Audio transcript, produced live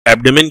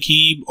Abdomen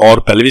की और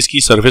pelvis की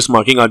सरफेस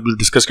मार्किंग आज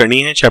डिस्कस करनी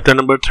है। चैप्टर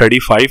नंबर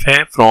 35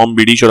 है फ्रॉम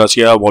बीडी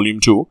चौरासिया वॉल्यूम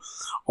 2।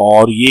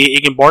 और ये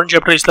एक इम्पॉर्टेंट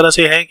चैप्टर इस तरह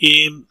से है कि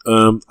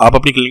आप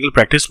अपनी क्लिनिकल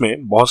प्रैक्टिस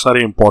में बहुत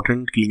सारे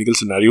इंपॉर्टेंट क्लिनिकल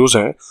सिनेरियोज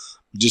हैं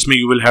जिसमें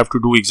you will have to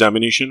do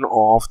examination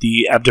of the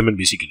abdomen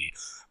basically.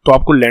 तो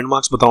आपको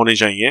लैंडमार्क्स पता होने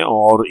चाहिए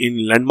और इन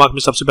लैंडमार्क में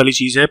सबसे पहली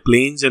चीज़ है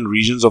plains and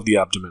regions of the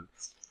abdomen.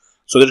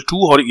 So there are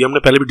to, और ये हमने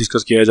पहले भी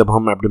डिस्कस किया है जब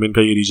हम एब्डोमेन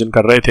का ये रीजन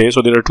कर रहे थे।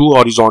 So there are to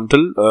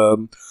horizontal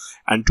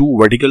and two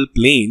vertical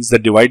planes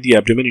that divide the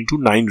abdomen into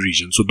 9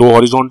 regions. So दो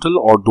horizontal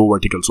और दो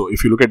vertical. So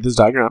if you look at this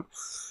diagram,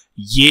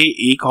 ये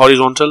एक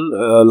horizontal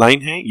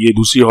line है, ये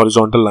दूसरी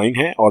horizontal line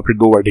है और फिर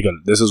दो vertical.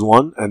 This is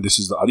one and this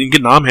is the other. इनके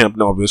नाम है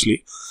अपने obviously.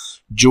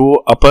 जो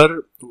upper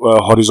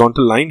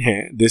horizontal line है,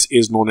 this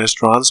is known as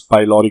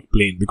transpyloric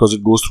plane because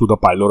it goes through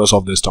the pylorus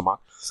of the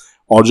stomach.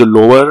 और जो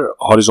लोअर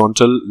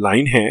हॉरिजॉन्टल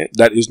लाइन है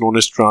that is known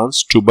as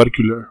trans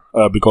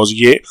tubercular because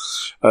ये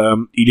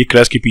ईलियक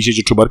क्रेस्ट के पीछे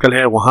जो ट्यूबरकल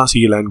है वहाँ से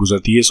ये लाइन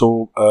गुजरती है। सो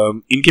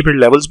इनके फिर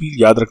लेवल्स भी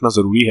याद रखना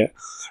जरूरी है।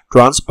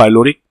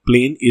 ट्रांसपाइलोरिक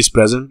plane is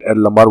present at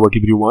lumbar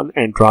vertebrae 1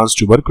 and trans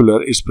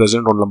tubercular is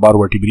present on lumbar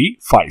vertebrae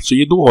 5। सो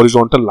ये दो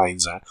हॉरिजॉन्टल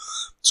लाइंस हैं।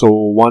 So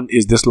one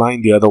is this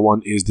line, the other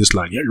one is this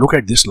line. Look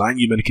at this line,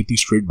 ये मैंने कितनी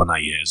straight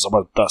बनाई है,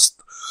 जबरदस्त।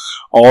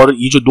 और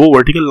ये जो दो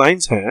वर्टिकल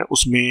लाइंस हैं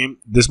उसमें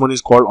this one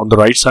is called on the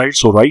right side,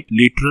 so right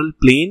lateral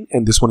plane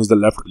and this one is the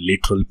left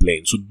lateral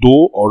plane. सो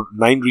दो और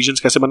 9 रीजन्स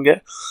कैसे बन गए,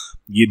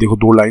 ये देखो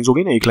दो लाइंस हो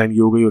गई ना, एक लाइन ये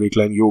हो गई और एक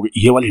लाइन ये हो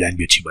गई। ये वाली लाइन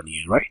भी अच्छी बनी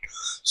है, right.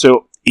 So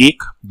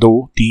 1 2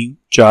 3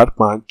 4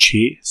 5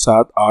 6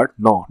 7 8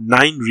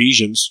 9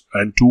 regions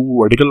and 2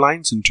 vertical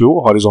lines and 2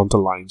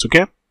 horizontal lines,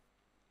 okay।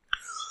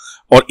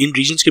 और इन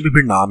रीजन्स के भी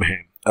फिर नाम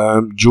हैं।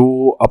 जो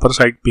अपर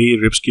साइड पे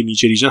रिब्स के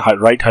नीचे reason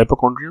right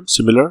hypochondrium,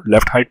 similar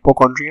left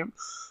hypochondrium,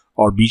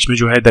 और बीच में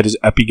जो है दैट इज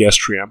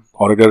एपिगैस्ट्रियम।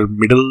 और अगर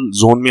मिडिल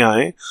जोन में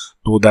आए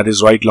तो that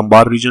is right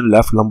lumbar reason,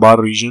 left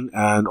lumbar reason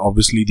and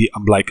obviously the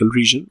umbilical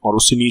reason. और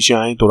उससे नीचे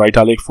आए तो right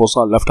iliac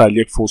fossa, left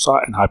iliac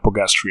fossa and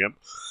hypogastrium.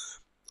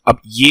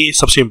 अब ये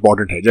सबसे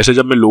इंपॉर्टेंट है। जैसे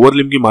जब मैं लोअर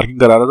लिम्ब की मार्किंग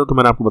करा रहा था तो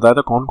मैंने आपको बताया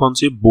था कौन कौन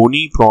से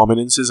बोनी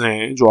प्रोमिनेंसेस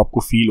हैं जो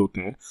आपको फील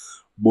होते हैं,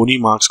 बोनी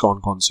मार्क्स कौन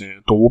कौन से हैं।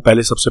 तो वो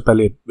पहले सबसे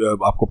पहले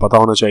आपको पता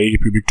होना चाहिए कि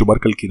प्यूबिक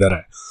ट्यूबरकल किधर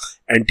है,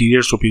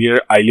 एंटीरियर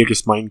सुपीरियर आइलियक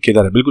स्पाइन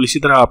किधर है। बिल्कुल इसी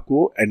तरह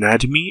आपको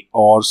एनाटमी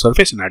और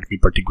सरफेस एनाटमी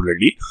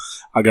पर्टिकुलरली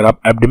अगर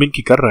आप एब्डोमेन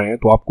की कर रहे हैं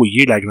तो आपको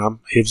ये डायग्राम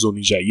हिफ्ज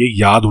होनी चाहिए,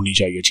 याद होनी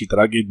चाहिए अच्छी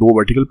तरह कि दो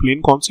वर्टिकल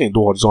प्लेन कौन से हैं,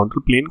 दो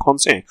हॉरिजॉन्टल प्लेन कौन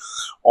से हैं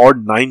और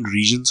 9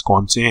 रीजन्स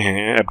कौन से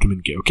हैं एब्डोमेन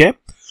के, ओके।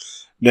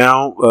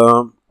 नाउ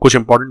कुछ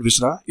important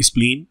viscera.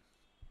 Spleen,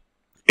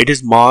 it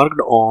is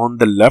marked on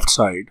the left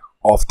side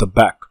of the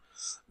back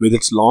with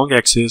its long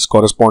axis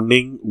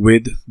corresponding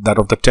with that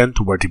of the 10th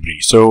vertebrae.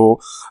 So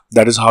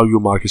that is how you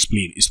mark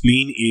spleen.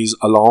 Spleen is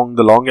along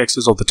the long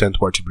axis of the 10th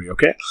vertebrae,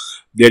 okay?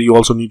 There you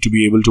also need to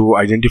be able to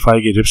identify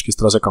कि ribs किस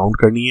तरह से count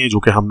करनी है, जो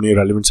कि हमने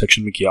relevant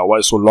section में किया हुआ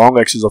है। So long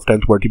axis of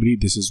 10th vertebrae,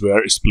 this is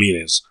where spleen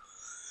is.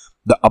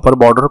 The upper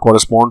border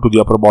correspond to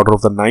the upper border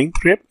of the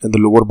 9th rib and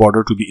the lower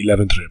border to the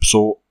 11th rib.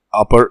 So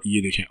upper,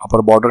 ये देखें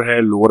upper border है,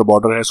 lower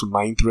border है, so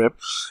 9th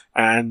rib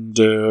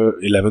and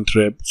 11th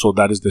rib, so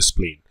that is the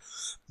spleen.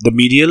 The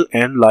medial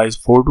end lies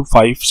 4 to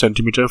 5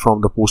 centimeter from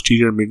the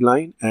posterior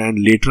midline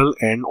and lateral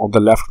end on the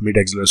left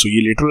mid-axillary. So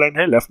ये lateral end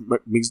है, left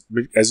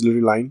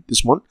mid-axillary line,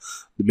 this one,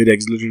 the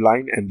mid-axillary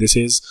line, and this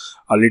is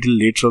a little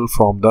lateral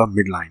from the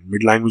midline.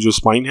 Midline में जो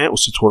spine है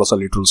उससे थोड़ा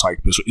सा lateral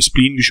side पे. So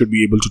spleen we should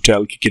be able to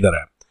tell कि किधर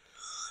है.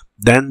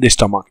 Then the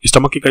stomach.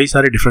 Stomach के कई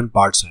सारे different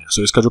parts हैं.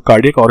 So इसका जो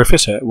cardiac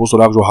orifice है वो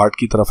सुराख जो heart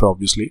की तरफ है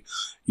obviously.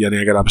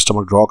 यानी अगर आप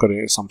stomach draw करें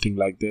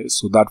something like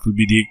this, so that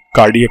will be the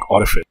cardiac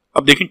orifice.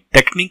 अब देखें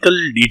टेक्निकल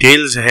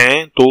डिटेल्स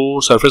हैं तो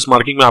सरफेस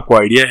मार्किंग में आपको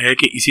आइडिया है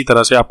कि इसी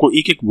तरह से आपको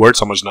एक एक वर्ड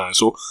समझना है।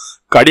 सो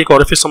कार्डियक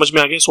ऑरिफिस समझ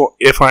में आ गया। So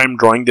if I am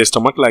drawing the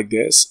stomach like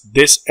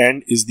this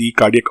and is the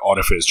cardiac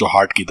orifice जो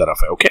हार्ट की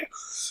तरफ है, ओके।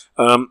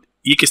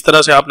 ये किस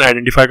तरह से आपने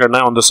आइडेंटिफाई करना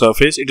है on the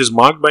surface. It is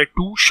marked by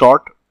 2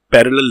 short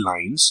parallel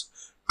lines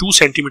 2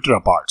 centimetre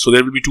apart. So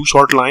there will be 2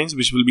 short lines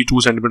which will be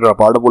 2 centimetre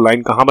apart. अब वो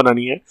लाइन कहाँ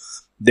बनानी है,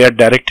 they are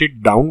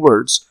directed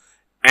downwards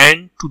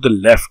and to the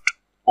left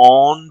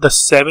on the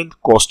 7th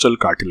costal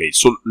cartilage.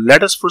 So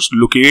let us first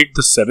locate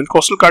the 7th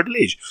costal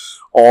cartilage.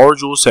 और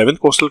जो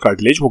 7th costal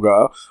cartilage होगा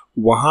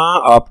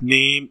वहाँ आपने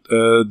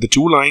the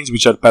 2 lines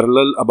which are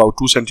parallel about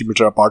 2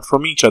 centimeter apart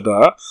from each other,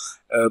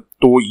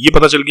 तो ये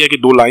पता चल गया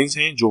कि 2 lines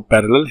हैं जो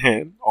parallel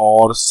हैं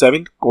और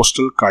 7th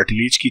costal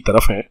cartilage की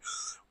तरफ है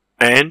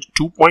and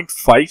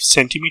 2.5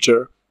 centimeter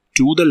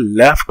to the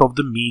left of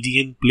the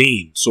median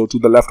plane. So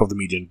to the left of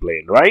the median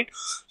plane, right?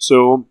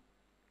 So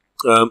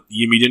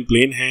ये मीडियन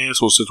प्लेन है,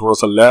 सो उससे थोड़ा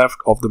सा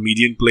left of the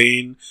median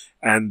plane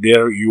and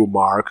there you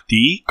mark the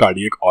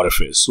cardiac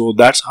orifice. So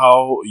that's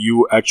how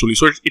you actually,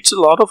 so it's a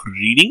lot of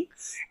reading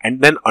and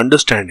then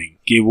understanding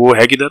कि वो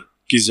है किधर,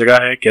 किस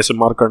जगह है, कैसे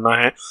मार्क करना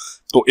है.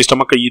 तो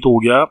स्टमक का ये तो हो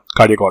गया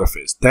कार्डियक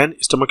ऑरिफिस. देन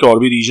स्टमक के और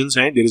भी रीजन्स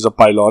हैं. There is a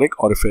pyloric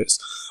orifice,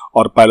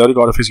 और पाइलोरिक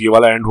ऑरिफिस ये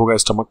वाला एंड होगा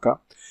स्टमक का.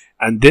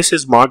 And this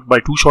is marked by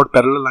 2 short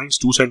parallel lines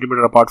 2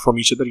 centimeter apart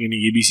from each other,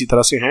 यानी ये भी इसी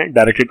तरह से हैं,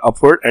 directed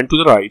upward and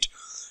to the right.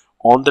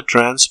 on the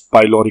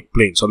transpyloric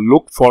plane. So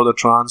look for the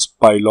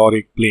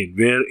transpyloric plane.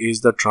 Where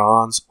is the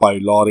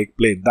transpyloric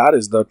plane? That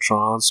is the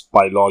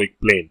transpyloric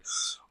plane.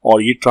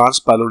 और ये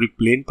transpyloric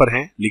plane पर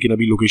है, लेकिन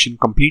अभी लोकेशन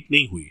कंप्लीट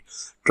नहीं हुई.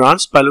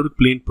 Transpyloric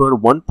plane पर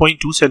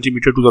 1.2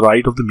 centimeter to the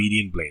right of the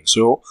median plane.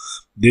 So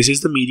this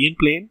is the median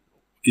plane.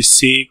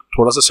 इससे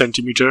थोड़ा सा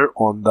centimetre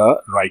on the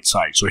right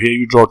side. So here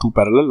you draw two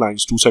parallel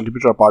lines 2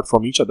 centimeter apart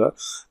from each other.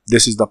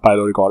 This is the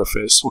pyloric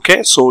orifice. Okay,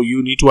 so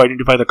you need to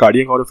identify the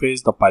cardiac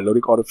orifice, the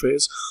pyloric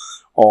orifice,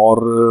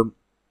 और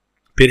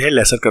फिर है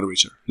lesser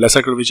curvature.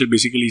 Lesser curvature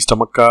basically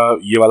stomach का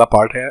ये वाला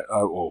part है.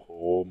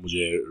 ओहो,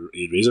 मुझे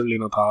eraser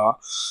लेना था.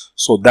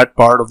 So that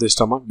part of the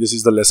stomach, this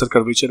is the lesser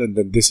curvature and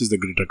then this is the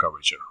greater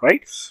curvature,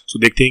 right. सो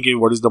देखते हैं कि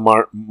what is the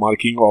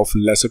marking of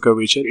lesser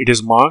curvature. It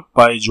is marked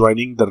by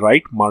joining the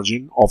right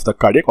margin of the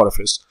cardiac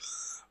orifice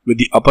with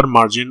the upper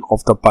margin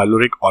of the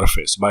pyloric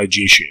orifice by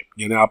J shape.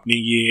 यानी आपने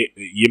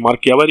ये mark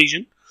किया हुआ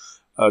reason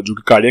जो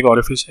कि cardiac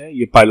orifice है,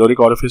 ये pyloric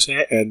orifice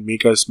है, and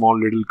make a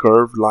small little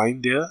curve line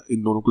there.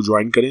 इन दोनों को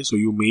ज्वाइन करें, so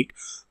you make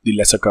the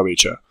lesser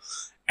curvature.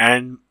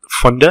 And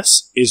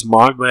funds is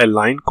marked by a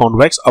line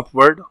convex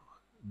upward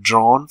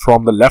drawn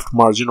from the left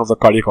margin of the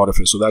cardiac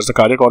orifice. So that's the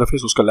cardiac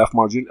orifice, उसका left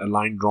margin, a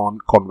line drawn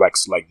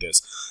convex like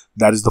this.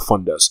 That is the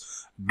fundus.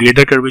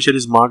 Greater curvature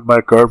is marked by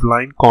a curved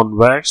line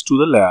convex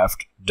to the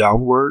left,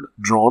 downward,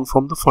 drawn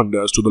from the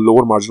fundus to the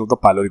lower margin of the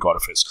pyloric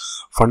orifice.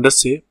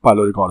 Fundus से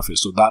pyloric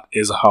orifice. So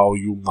that is how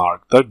you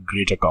mark the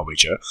greater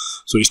curvature.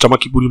 So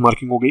stomach की पूरी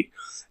marking हो गई.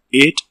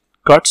 8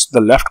 cuts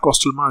the left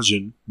costal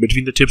margin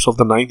between the tips of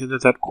the 9th and the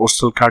 10th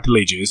costal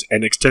cartilages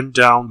and extend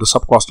down the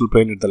subcostal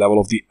plane at the level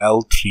of the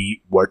L3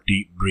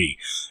 vertebrae.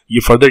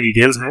 ये further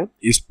details हैं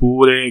इस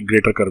पूरे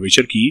greater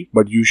curvature की,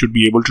 but you should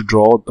be able to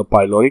draw the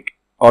pyloric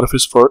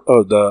orifice first,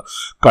 the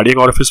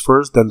cardiac orifice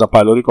first, then the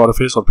pyloric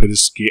orifice, और फिर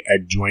इसके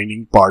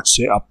adjoining parts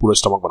से आप पूरा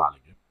stomach बना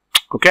लेंगे.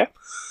 Okay?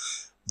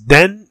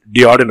 Then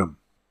duodenum.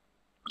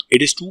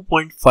 It is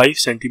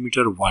 2.5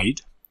 centimeter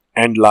wide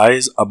and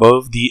lies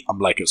above the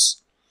umbilicus.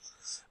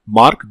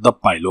 Mark the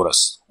pylorus,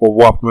 और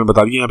वो आपको मैं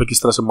बता दिया यहाँ पे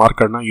किस तरह से मार्क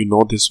करना. You know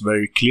this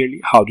very clearly.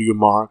 How do you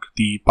mark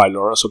the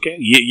pylorus? Okay,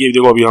 ये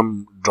देखो अभी हम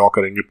ड्रॉ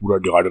करेंगे पूरा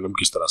duodenum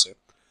किस तरह से.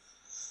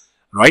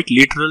 Right,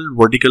 lateral,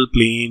 vertical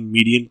plane,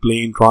 median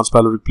plane,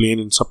 ट्रांसपैलोरिक plane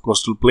and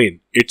subcostal plane.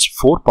 It's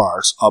 4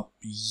 parts. अब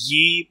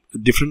ये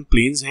डिफरेंट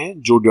प्लेन्स हैं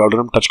जो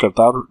duodenum टच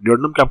करता है, और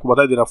duodenum के आपको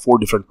पता है there are 4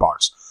 different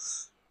parts.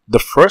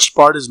 The first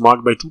part is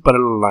marked by 2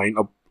 parallel line.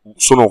 अब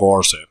सुनो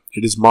गौर से.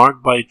 It is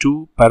marked by 2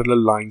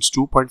 parallel lines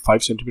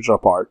 2.5 centimetre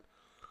apart,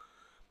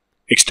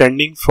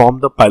 extending from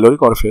the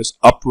pyloric orifice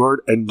upward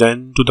and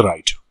then to the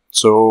right.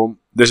 So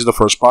this is the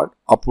first part,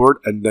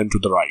 upward and then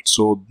to the right.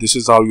 So this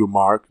is how you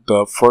mark the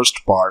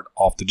first part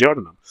of the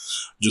duodenum.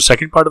 जो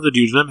second part of the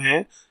duodenum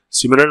है,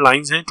 similar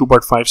lines हैं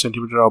 2.5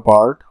 centimeter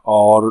apart,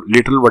 और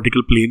lateral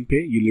vertical plane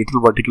पे, ये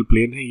lateral vertical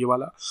plane है ये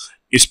वाला,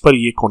 इस पर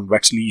ये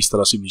convexly इस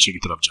तरह से नीचे की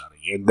तरफ जा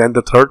रही है. And then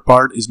the third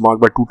part is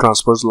marked by 2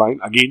 transverse line,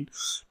 again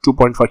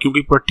 2.5,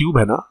 क्योंकि पर ट्यूब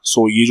है ना,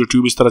 so ये जो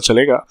ट्यूब इस तरह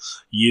चलेगा,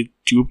 ये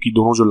ट्यूब की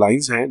दोनों जो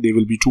लाइंस हैं, they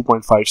will be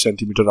 2.5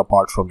 centimeter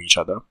apart from each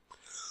other.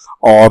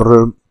 और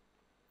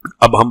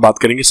अब हम बात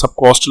करेंगे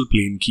सबकॉस्टल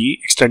प्लेन की,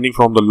 extending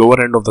from the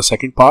lower end of the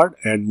second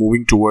part and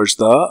moving towards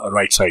the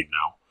right side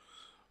now.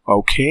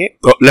 Okay,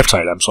 left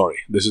side, I'm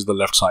sorry, this is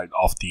the left side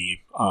of the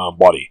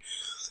body.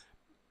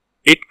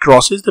 It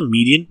crosses the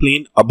median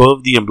plane above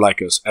the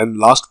umbilicus, and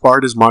last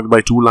part is marked by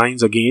 2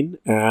 lines again,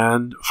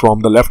 and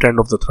from the left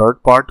end of the third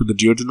part to the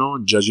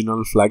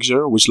duodenojejunal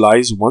flexure, which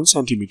lies 1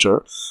 centimeter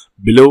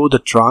below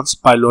the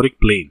transpyloric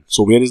plane.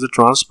 So where is the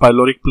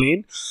transpyloric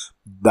plane?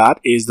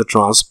 That is the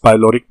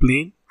transpyloric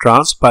plane.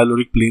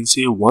 Transpyloric plane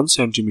से 1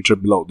 centimeter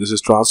below. This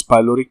is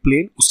transpyloric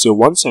plane, उससे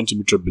 1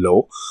 centimeter below.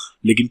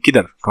 लेकिन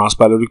किधर?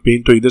 ट्रांसपाइलोरिक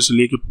plane तो इधर से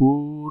लेके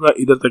पूरा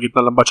इधर तक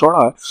इतना लंबा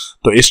चौड़ा है,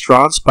 तो इस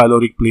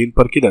ट्रांसपाइलोरिक प्लेन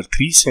पर किधर?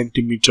 3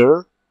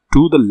 centimetre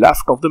to the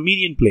left of the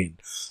median plane.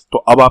 तो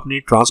अब आपने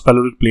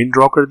ट्रांसपाइलोरिक प्लेन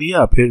ड्रॉ कर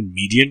दिया, फिर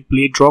मीडियन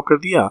प्लेन ड्रॉ कर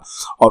दिया,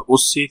 और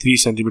उससे 3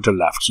 centimetre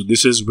left. So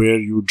this is where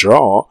you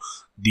draw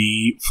the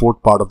fourth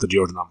part of the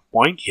duodenum.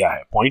 Point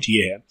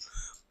ये है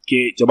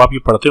कि जब आप ये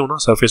पढ़ते हो ना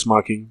सरफेस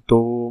मार्किंग,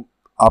 तो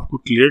आपको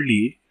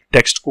क्लियरली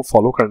टेक्स्ट को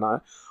फॉलो करना है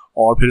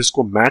और फिर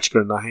इसको मैच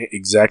करना है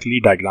एग्जैक्टली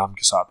डायग्राम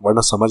के साथ,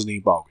 वरना समझ नहीं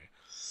पाओगे.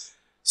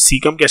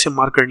 सीकम कैसे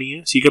मार्क करनी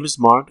है? Caecum is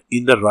marked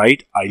in the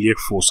right iliac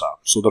fossa.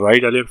 So the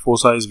right iliac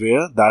fossa is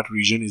where that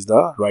reason is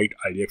the right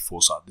iliac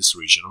fossa, this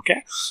reason. Okay,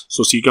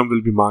 so caecum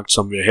will be marked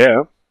somewhere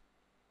here,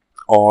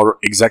 और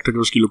exact अगर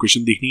उसकी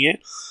location देखनी है,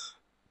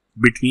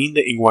 between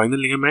the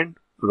inguinal ligament,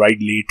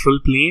 right lateral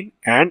plane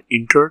and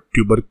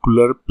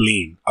इंटरट्यूबरकुलर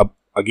plane. अब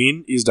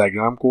again इस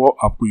diagram को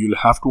आपको you'll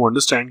have to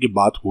understand कि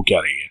बात हो क्या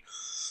रही है.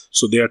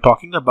 So they are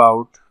talking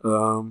about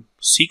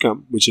cecum,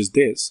 which is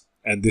this,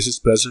 and this is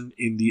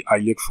present in the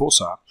iliac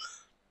fossa.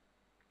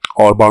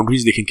 और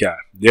boundaries देखें क्या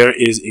है. There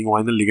is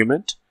inguinal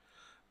ligament,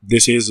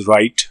 this is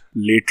right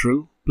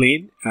lateral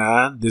plane,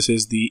 and this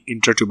is the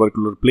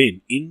intertubercular plane.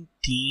 इन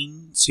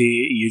 3 से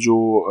ये जो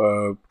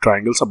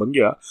triangle सा बन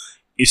गया,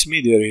 इसमें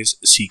there is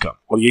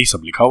cecum, और यही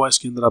सब लिखा हुआ है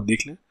इसके अंदर, आप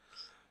देख लें.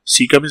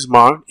 Cecum is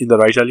marked in the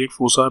right iliac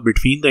fossa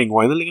between the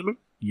inguinal ligament.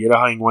 ये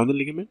रहा inguinal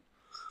ligament.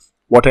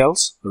 What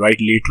else?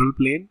 Right lateral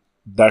plane.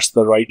 That's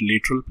the right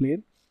lateral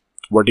plane,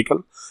 vertical,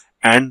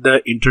 and the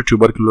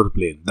intertubercular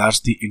plane. That's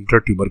the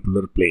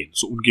intertubercular plane.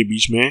 So उनके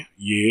बीच में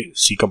ये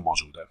cecum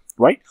मौजूद है,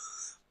 right?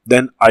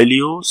 Then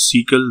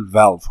ileocecal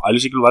valve.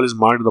 Ileocecal valve is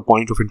marked at the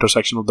point of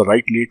intersection of the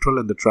right lateral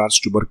and the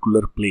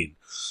transtubercular plane.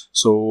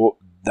 So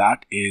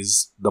that is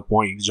the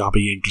point जहाँ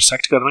पे ये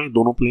intersect कर रहे हैं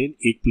दोनों plane.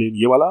 एक plane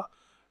ये वाला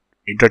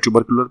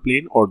इंटरट्यूबरकुलर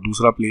प्लेन और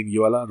दूसरा प्लेन ये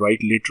वाला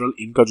राइट लेटरल.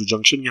 इनका जो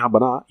जंक्शन यहाँ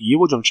बना ये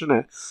वो जंक्शन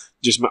है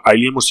जिसमें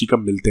आइलियम और सीकम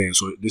मिलते हैं.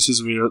 So this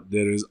is where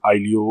there is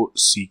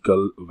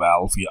आइलियोसीकल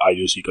valve या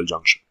आइलियोसीकल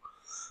जंक्शन.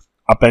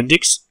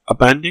 अपेंडिक्स,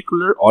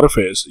 अपेंडिकुलर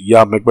ऑरिफिस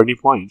या McBurney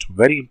point,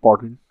 very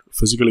important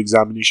physical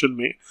examination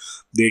में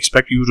they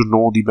expect you to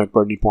know the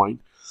McBurney point.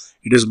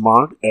 It is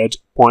marked eight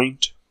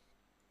point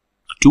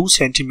 2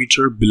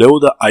 centimetre below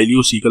the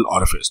आइलियोसीकल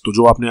orifice. तो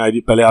जो आपने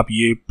पहले आप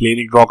ये plane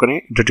एक ड्रॉ करें,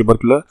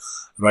 इंटरट्यूबरकुलर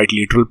राइट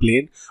लेटरल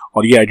प्लेन,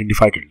 और ये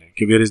आइडेंटिफाई कर लें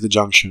कि where is the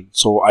junction.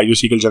 So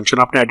आइलियोसीकल junction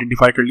आपने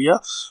आइडेंटिफाई कर लिया,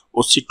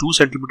 उससे 2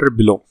 centimetre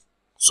below.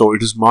 So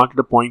it is marked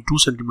the point 2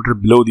 centimetre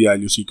below the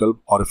आइलियोसीकल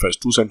orifice,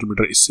 2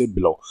 centimetre इससे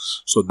below.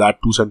 So that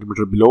 2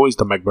 centimetre below is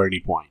the McBurney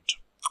point.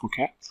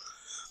 Okay.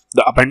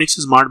 The appendix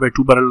is marked by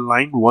 2 parallel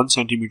lines 1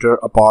 centimeter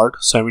apart,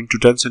 7 to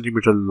 10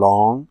 centimeter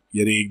long,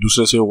 यानी एक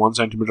दूसरे से 1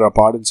 centimeter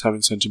apart and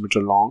 7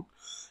 centimeter long,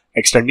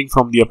 extending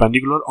from the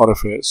appendicular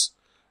orifice,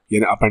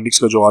 यानी appendix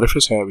का जो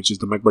orifice है which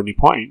is the McBurney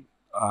point,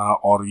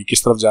 और ये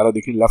किस तरफ जा रहा है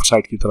देखें, लेफ्ट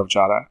साइड की तरफ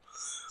जा रहा है,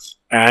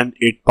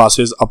 and it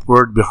passes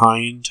upward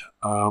behind,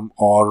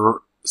 और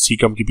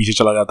सीकम के पीछे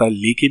चला जाता है.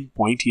 लेकिन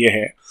पॉइंट ये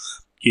है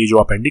कि जो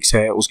अपेंडिक्स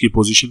है उसकी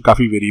पोजीशन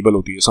काफ़ी वेरिएबल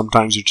होती है.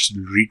 Sometimes it's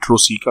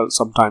रिट्रोसीकल,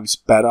 sometimes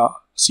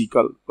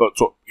पैरासीकल,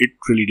 so it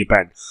really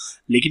depend.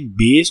 लेकिन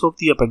base of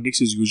the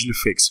appendix is usually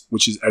fix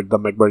which is at the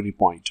McBurney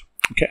point.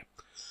 Okay.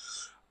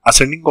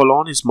 Ascending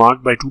column is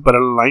marked by 2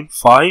 parallel line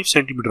 5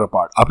 centimetre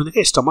apart. आपने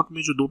देखा stomach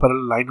में जो 2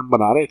 parallel line हम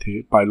बना रहे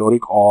थे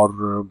pyloric और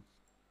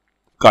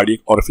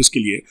कार्डियक ऑरिफिस के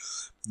लिए,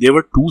 दे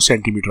वर 2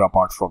 centimetre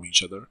apart from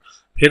each other.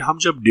 फिर हम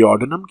जब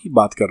डिओडेनम की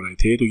बात कर रहे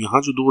थे तो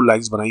यहाँ जो 2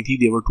 लाइंस बनाई थी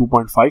दे वर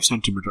 2.5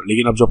 सेंटीमीटर.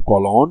 लेकिन अब जब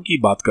कॉलम की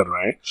बात कर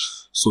रहे हैं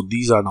so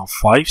these are now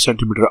 5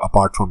 centimetre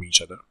apart from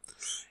each other.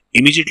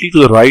 Immediately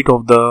to the right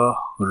of the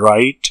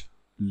right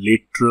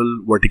lateral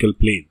vertical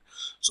plane.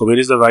 So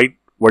where is the right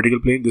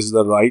vertical plane? This is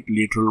the right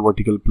lateral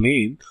vertical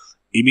plane.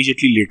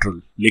 Immediately lateral.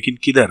 लेकिन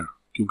किधर?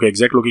 क्योंकि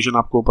exact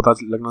location आपको पता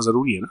लगना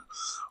जरूरी है ना,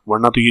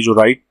 वरना तो ये जो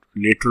राइट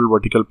लेटरल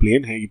वर्टिकल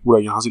प्लेन है ये पूरा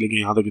यहाँ से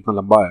लेके यहाँ तक कितना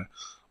लंबा है,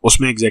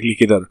 उसमें एग्जैक्टली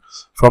किधर?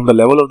 From the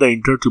level of the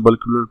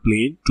इंटरट्यूबरकुलर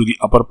plane to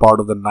the upper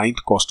part of the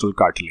 9th costal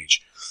cartilage.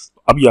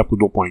 अब ये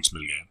आपको 2 पॉइंट्स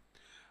मिल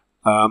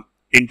गए.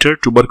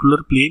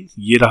 इंटरट्यूबरकुलर प्लेन,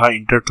 ये रहा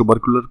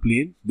इंटरट्यूबरकुलर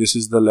plane, this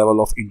is the level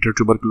of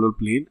इंटरट्यूबरकुलर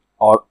plane,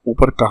 और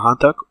ऊपर कहाँ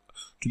तक?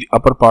 to the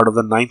upper part of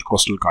the 9th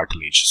costal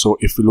cartilage. So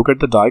if we look at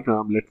the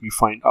diagram, let me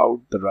find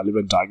out the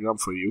relevant diagram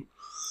for you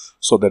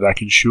so that I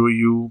can show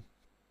you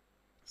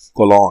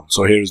colon.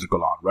 So here is the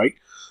colon, right?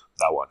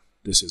 That one.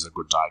 This is a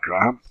good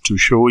diagram to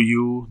show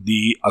you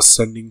the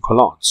ascending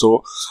colon. So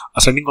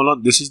ascending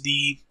colon, this is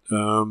the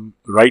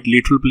right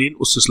lateral plane,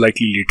 usse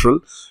slightly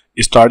lateral,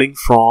 starting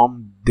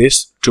from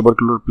this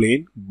tubercular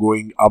plane,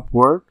 going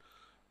upward,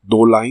 2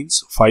 lines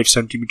 5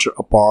 centimeter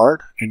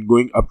apart and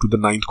going up to the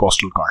 9th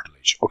costal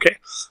cartilage. Okay,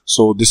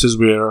 so this is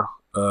where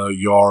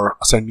your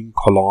ascending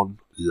colon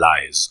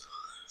lies.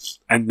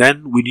 And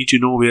then we need to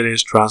know where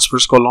is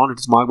transverse colon.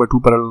 It is marked by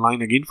 2 parallel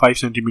line, again 5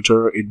 centimeter.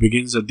 It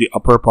begins at the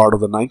upper part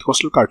of the 9th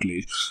costal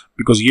cartilage,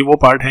 because ये वो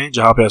part है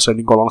जहाँ पे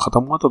ascending colon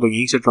खत्म हुआ, तो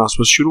यहीं से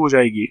transverse शुरू हो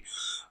जाएगी.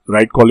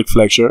 Right colic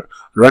flexure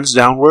runs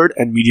downward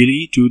and medially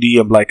to the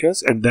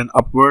umbilicus, and then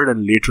upward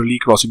and laterally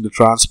crossing the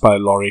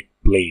transpyloric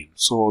plane.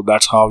 So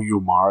that's how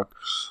you mark.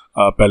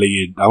 पहले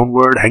ये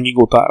downward hanging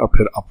होता है और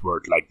फिर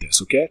upward like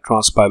this. Okay,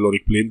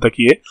 transpyloric plane तक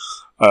ये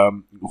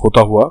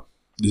होता हुआ.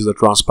 This is the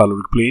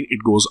transpyloric plane.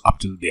 It goes up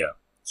till there.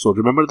 So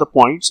remember the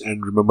points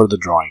and remember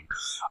the drawing.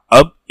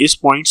 अब इस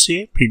point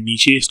से फिर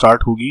नीचे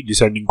start होगी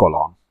descending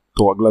colon.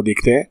 तो अगला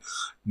देखते हैं.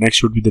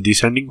 Next should be the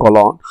descending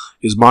colon.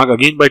 Is marked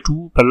again by 2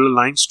 parallel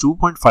lines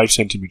 2.5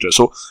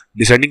 centimeters. So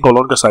descending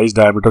colon का size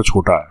diameter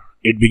छोटा है.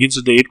 It begins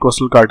at the 8th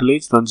costal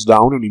cartilage, runs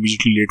down and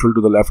immediately lateral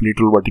to the left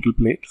lateral vertical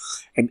plane,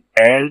 and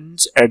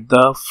ends at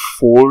the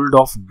fold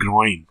of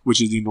groin,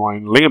 which is the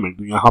inguinal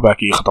ligament. यहाँ पे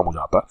आके ये खत्म हो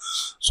जाता है.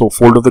 So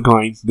fold of the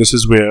groin. This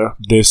is where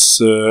this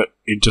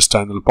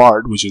intestinal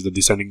part, which is the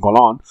descending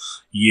colon,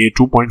 ये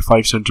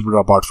 2.5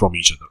 centimeter apart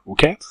from each other.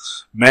 Okay.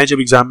 मैं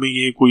जब एग्जाम में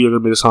ये कोई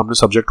अगर मेरे सामने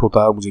सब्जेक्ट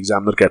होता है, मुझे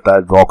एग्जामिनर कहता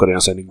है ड्रॉ करें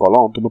ascending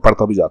colon, तो मैं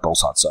पढ़ता भी जाता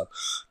हूँ साथ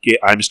साथ कि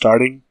I am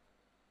starting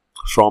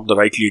from the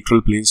right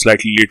lateral plane,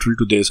 slightly lateral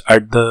to this.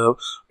 At the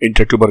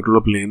intertubercular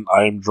plane,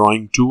 I am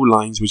drawing 2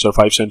 lines which are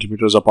 5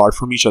 centimeters apart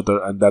from each other,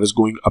 and that is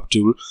going up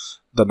to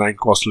the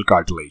 9th costal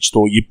cartilage.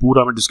 तो ये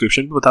पूरा मैं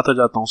description भी बताता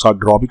जाता हूँ, साथ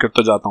draw भी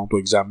करता जाता हूँ, तो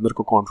एग्जामिनर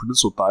को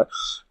कॉन्फिडेंस होता है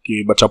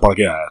कि बच्चा पढ़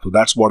के आया है. तो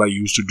that's what I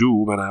used to do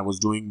when I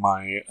was doing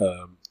my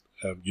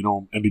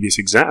MBBS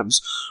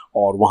exams,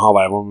 और वहाँ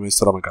वाइवा में इस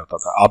तरह मैं करता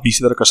था, आप भी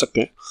इसी तरह कर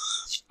सकते हैं।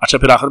 अच्छा,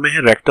 फिर आखिर में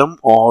है रेक्टम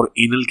और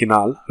anal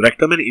canal.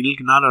 Rectum and anal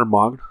canal are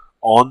marked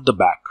on the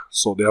back,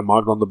 so they are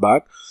marked on the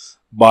back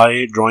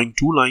by drawing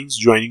two lines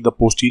joining the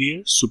posterior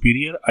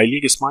superior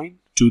iliac spine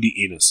to the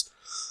anus.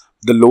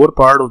 The lower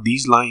part of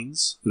these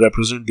lines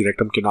represent the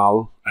rectum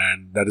canal,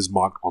 and that is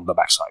marked on the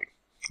back side.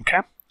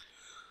 Okay,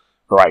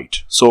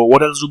 right. So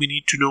what else do we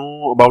need to know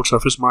about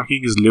surface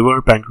marking is liver,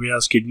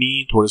 pancreas, kidney,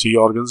 थोड़े से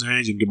ये organs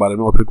हैं जिनके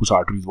बारे में, और फिर कुछ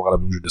arteries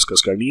वगैरह भी मुझे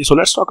discuss करनी है.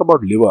 So let's talk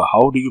about liver.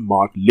 How do you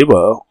mark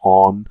liver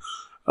on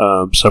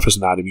surface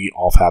anatomy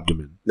of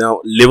abdomen? Now,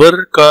 liver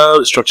का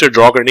structure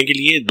draw करने के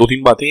लिए दो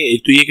तीन बातें हैं.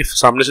 एक तो ये कि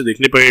सामने से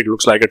देखने पर it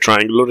looks like a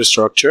triangular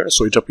structure,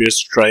 so it appears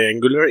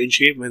triangular in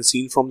shape when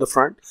seen from the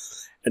front.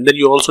 And then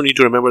you also need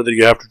to remember that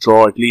you have to draw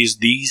at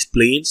least these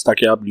planes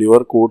ताकि आप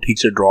liver को ठीक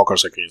से draw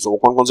कर सकें. So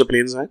कौन कौन से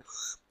planes हैं?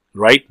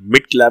 Right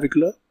mid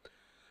clavicular,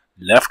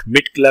 left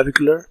mid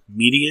clavicular,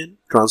 median,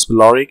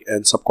 transpyloric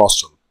and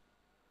subcostal.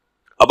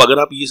 अब अगर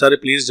आप ये सारे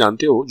प्लेन्स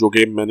जानते हो, जो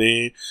कि मैंने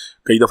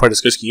कई दफ़ा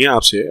डिस्कस किए हैं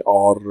आपसे,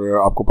 और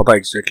आपको पता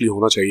एग्जैक्टली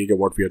होना चाहिए कि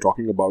what we are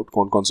talking about,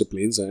 कौन कौन से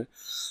प्लेन्स हैं,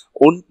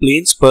 उन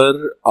प्लेन्स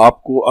पर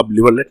आपको अब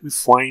liver, let me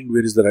find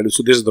where is the relevant,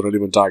 so this is the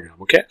relevant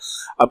diagram. Okay,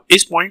 अब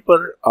इस पॉइंट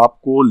पर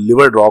आपको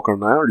लिवर ड्रॉ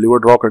करना है, और लिवर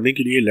ड्रॉ करने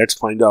के लिए let's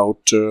find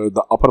out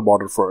the upper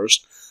border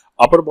first.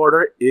 Upper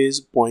border is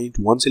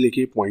point 1 से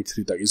लेके पॉइंट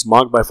 3 तक, is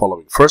marked by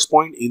following. First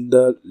point in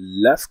the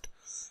left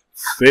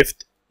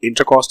 5th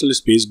intercostal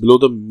space below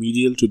the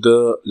medial to the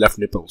left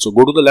nipple. So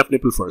go to the left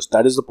nipple first.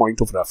 That is the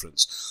point of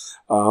reference.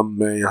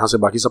 मैं यहाँ से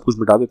बाकी सब कुछ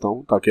मिटा देता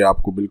हूँ ताकि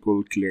आपको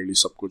बिल्कुल क्लियरली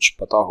सब कुछ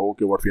पता हो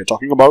कि what we are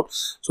talking about.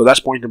 So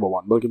that's point number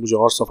 1. बल्कि मुझे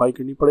और सफाई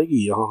करनी पड़ेगी,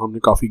 यहाँ हमने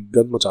काफ़ी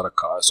गंद मचा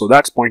रखा है. So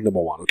that's point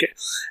number 1. Okay,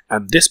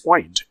 and this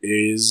point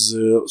is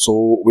so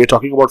we're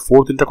talking about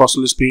 4th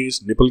intercostal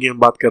space. nipple की हम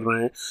बात कर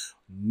रहे हैं.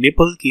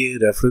 nipple के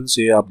रेफरेंस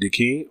से आप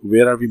देखें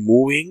where are we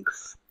moving.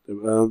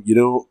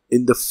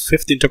 In the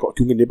 5th intercostal,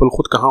 क्योंकि nipple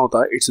खुद कहाँ होता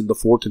है, it's in the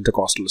 4th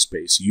intercostal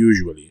space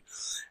usually.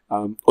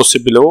 उससे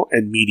below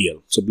and medial.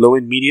 So below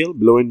and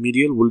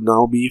medial will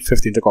now be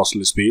 5th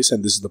intercostal space,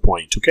 and this is the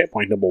point. Okay,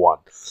 point number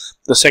 1.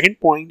 The second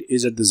point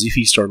is at the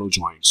xiphisternal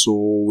joint. So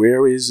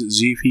where is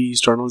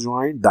xiphisternal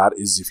joint? That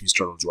is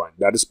xiphisternal joint.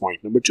 That is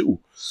point number 2.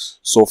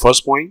 So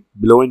first point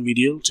below and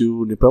medial to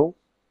nipple,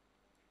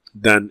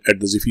 then at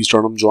the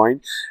xiphisternum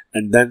joint,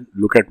 and then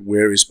look at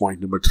where is point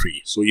number 3.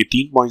 So ये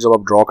 3 points जब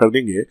आप draw कर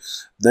देंगे,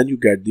 then you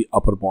get the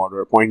upper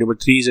border. Point number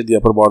 3 is at the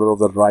upper border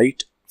of the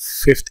right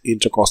 5th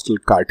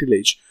intercostal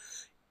cartilage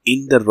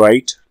in the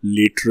right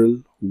lateral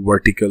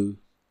vertical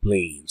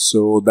plane.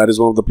 So that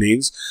is one of the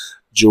planes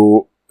जो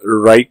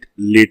right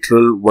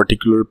lateral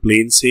vertical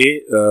plane से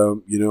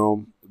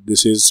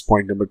this is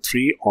point number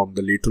 3 on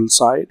the lateral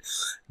side.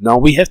 Now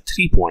we have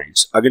 3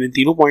 points. अगर इन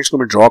तीनों points को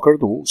मैं draw कर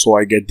दूँ, so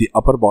I get the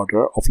upper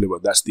border of liver.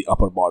 That's the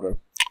upper border.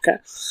 Okay.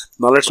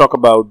 Now let's talk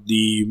about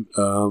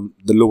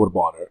the lower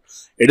border.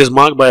 It is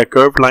marked by a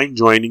curved line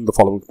joining the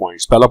following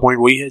points. पहला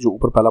point वही है जो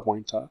ऊपर पहला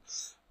point था.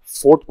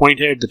 4th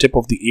point है at the tip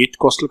of the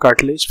 8th costal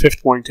cartilage.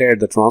 5th point है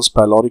at the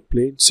transpyloric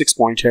plane. 6th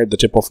point है at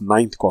the tip of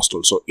 9th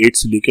costal. So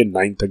 8 से लेके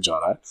 9 तक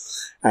जा रहा है.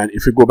 And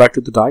if you go back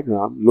to the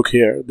diagram, look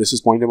here. This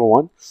is point number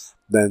 1.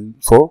 Then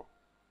 4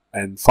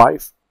 and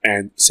 5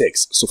 and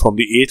 6. So from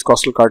the 8th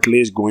costal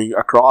cartilage going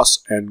across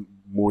and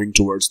moving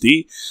towards the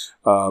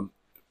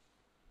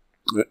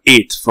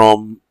 8th,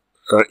 from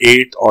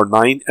 8 or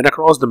 9 and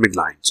across the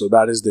midline. So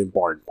that is the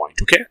important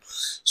point. Okay.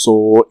 So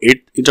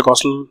 8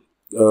 intercostal,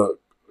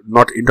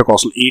 not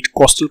intercostal, 8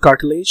 costal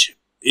cartilage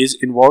is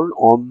involved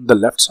on the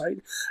left side.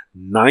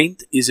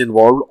 9th is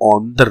involved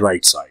on the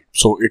right side.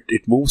 So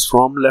it moves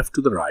from left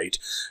to the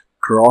right,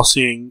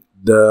 crossing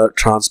the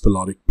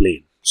transpyloric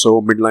plane. So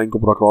midline को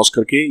पूरा cross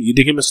करके, ये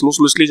देखिए मैं slow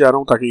इसलिए जा रहा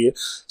हूँ ताकि ये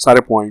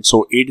सारे point. So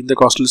 8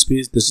 intercostal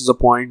space, this is a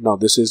point. Now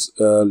this is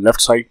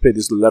left side पे,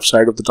 this is the left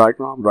side of the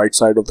diagram, right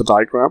side of the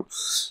diagram.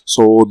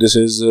 So this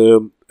is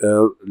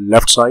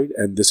left side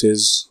and this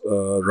is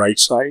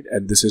right side,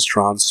 and this is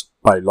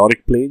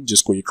transpyloric plane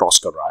जिसको ये cross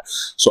कर रहा है.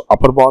 So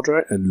upper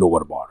border and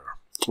lower border.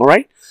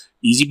 Alright,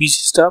 easy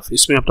busy stuff.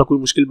 इसमें अब तक कोई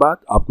मुश्किल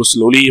बात, आपको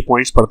स्लोली ये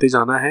पॉइंट्स पढ़ते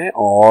जाना है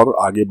और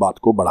आगे बात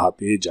को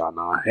बढ़ाते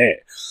जाना है.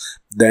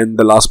 Then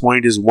the last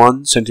point is 1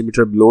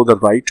 centimeter below the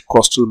right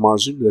costal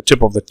margin, the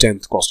tip of the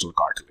 10th costal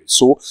cartilage.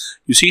 So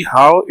you see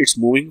how it's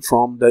moving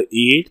from the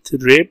 8th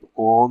rib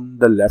on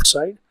the left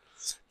side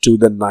to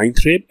the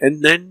 9th rib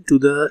and then to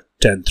the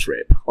 10th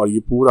rib. और ये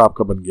पूरा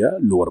आपका बन गया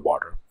lower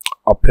border.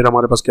 अब फिर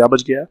हमारे पास क्या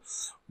बच गया?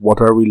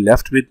 What are we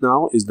left with now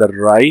is the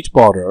right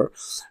border,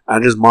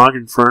 and is marked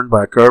in front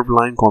by a curved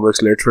line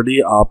convex laterally.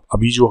 आप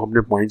अभी जो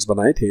हमने points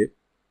बनाए थे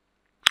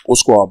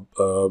उसको आप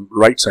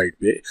राइट साइड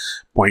पे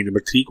पॉइंट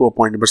नंबर 3 को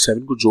पॉइंट नंबर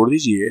 7 को जोड़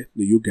दीजिए,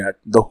 you get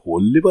the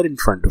whole liver in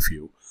front of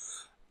you.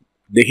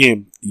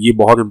 देखें, ये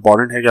बहुत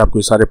इंपॉर्टेंट है कि आपको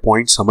ये सारे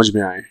पॉइंट समझ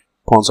में आए,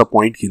 कौन सा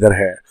पॉइंट किधर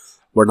है,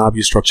 वरना आप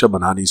ये स्ट्रक्चर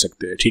बना नहीं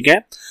सकते. ठीक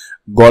है.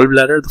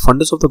 Gallbladder, the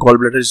fundus of the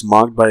gallbladder is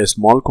marked by a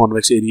small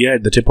convex area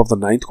at the tip of the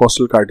ninth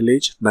costal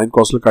cartilage. Ninth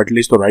costal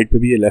cartilage तो right पे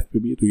भी है, left पे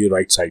भी है, तो ये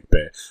right side पे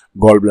है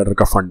gallbladder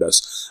का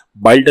fundus.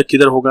 Bile duct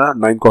किधर होगा?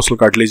 Ninth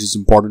costal cartilage is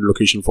important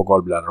location for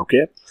gallbladder.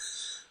 Okay.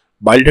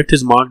 Bile duct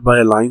is marked by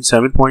a line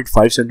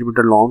 7.5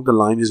 centimeter long. The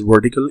line is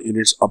vertical in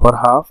its upper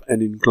half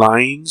and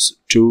inclines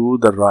to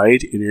the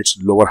right in its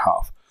lower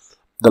half.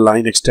 The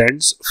line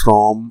extends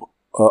from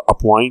a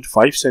point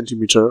 5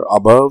 centimeter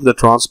above the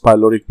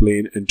transpyloric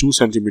plane and 2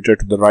 centimeter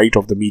to the right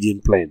of the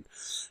median plane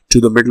to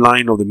the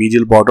midline of the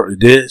medial border.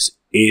 This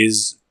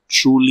is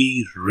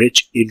truly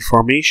rich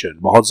information.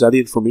 बहुत ज़्यादा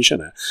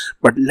information है.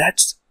 But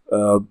let's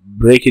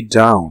break it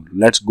down.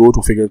 Let's go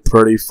to figure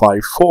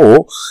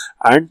 35.4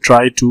 and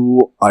try to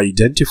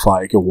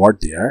identify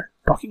what they are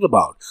talking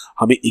about.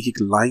 हमें एक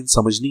एक line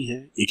समझनी है,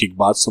 एक एक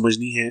बात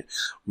समझनी है.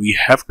 We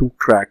have to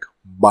crack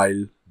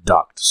bile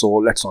duct. So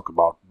let's talk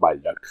about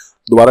bile duct.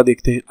 दोबारा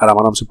देखते हैं,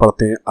 आराम से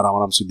पढ़ते हैं,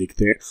 आराम से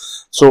देखते हैं.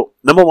 So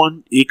number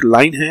 1, एक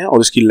लाइन है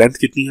और इसकी लेंथ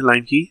कितनी है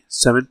लाइन की?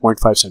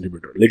 7.5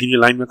 सेंटीमीटर. लेकिन ये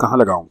लाइन मैं कहाँ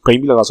लगाऊं? कहीं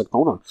भी लगा सकता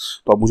हूँ ना.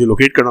 तो अब मुझे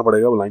लोकेट करना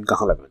पड़ेगा वो लाइन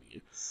कहाँ लगानी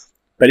है.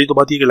 पहली तो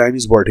बात ये कि line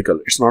is vertical.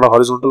 It's not a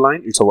horizontal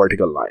line, it's a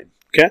vertical line.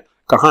 Okay,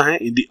 कहाँ है?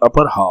 In the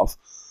upper half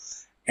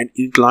and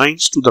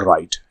inclines to the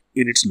right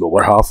in its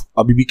lower half.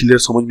 अभी भी क्लियर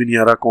समझ में नहीं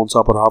आ रहा कौन सा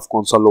अपर हाफ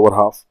कौन सा लोअर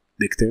हाफ.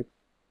 देखते हैं.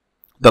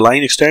 The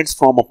line extends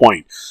from a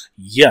point.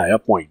 Yeah, a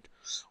point.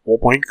 वो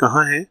point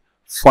कहाँ है?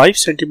 5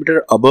 centimeter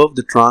above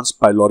the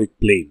transpyloric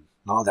plane.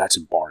 Now that's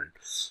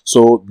important.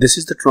 So this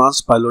is the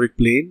transpyloric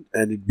plane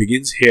and it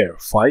begins here.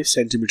 5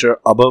 centimeter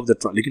above the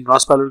लेकिन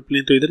transpyloric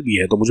plane तो इधर भी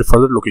है, तो मुझे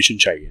further location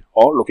चाहिए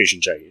और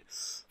location चाहिए.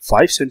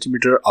 5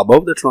 centimeter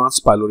above the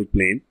transpyloric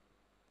plane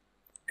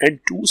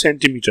and 2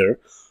 centimeter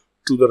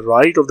to the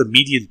right of the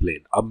median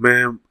plane. अब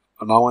मैं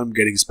now I'm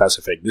getting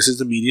specific. This is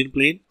the median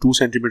plane, 2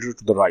 centimeter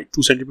to the right,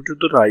 2 centimeter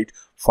to the right,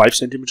 5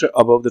 centimeter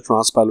above the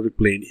transpyloric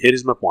plane. Here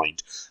is my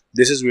point.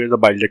 This is where the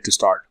bile duct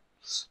start.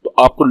 तो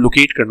आपको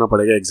locate करना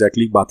पड़ेगा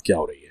exactly बात क्या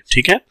हो रही है,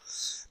 ठीक है?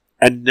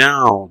 And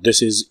now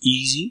this is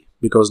easy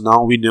because now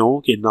we know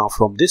कि now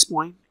from this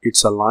point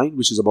it's a line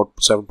which is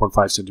about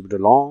 7.5 centimeter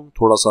long,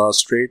 थोड़ा सा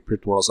straight,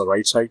 फिर थोड़ा सा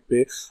right side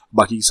पे,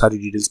 बाकी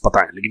सारी details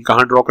पता है, लेकिन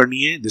कहाँ draw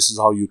करनी है? This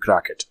is how you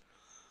crack it.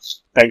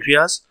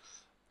 Pancreas.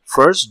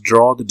 First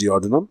draw the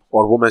duodenum,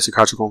 और वो मैं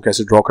सिखा चुका हूँ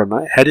कैसे ड्रॉ करना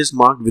है. Head is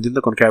marked within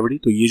the concavity,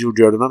 तो ये जो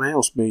duodenum है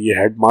उसमें ये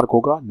head mark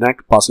होगा. Neck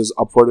passes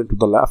upward into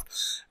the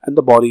left, and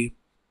the body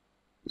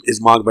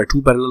is marked by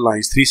 2 parallel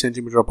lines 3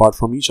 centimeter apart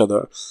from each other,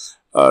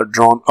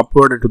 drawn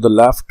upward into the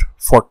left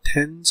for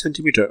 10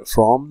 centimeter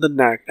from the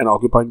neck and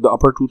occupying the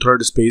upper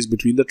 2/3 space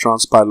between the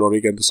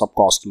transpyloric and the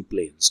subcostal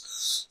planes.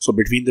 So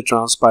between the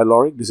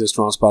transpyloric, this is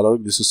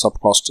transpyloric, this is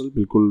subcostal,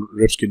 बिल्कुल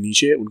ribs के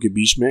नीचे उनके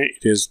बीच में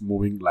it is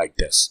moving like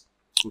this.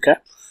 Okay.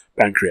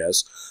 Pancreas.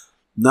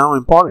 Now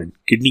important,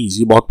 kidneys.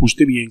 ये बहुत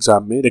पूछते भी हैं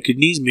एग्जाम में. The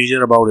kidneys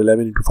measure about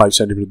 11 into 5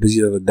 centimeter. These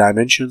are the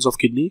dimensions of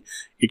kidney.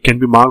 It can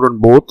be marked on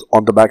both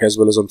on the back as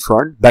well as on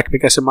front. Back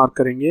पे कैसे mark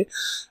करेंगे?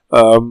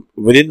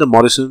 Within the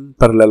Morrison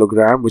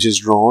parallelogram, which is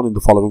drawn in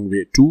the following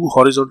way. 2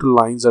 horizontal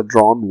lines are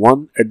drawn,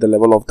 one at the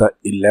level of the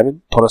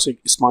 11th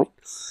thoracic spine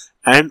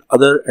and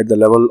other at the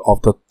level of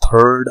the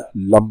 3rd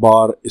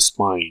lumbar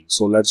spine.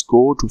 So let's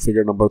go to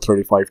figure number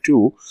 35.2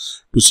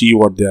 to see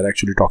what they are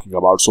actually talking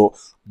about. So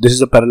this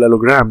is a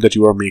parallelogram that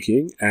you are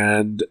making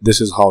and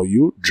this is how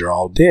you draw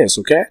this.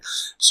 Okay,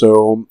 so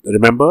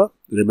remember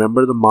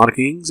the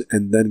markings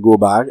and then go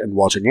back and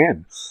watch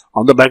again.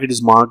 On the back it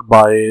is marked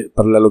by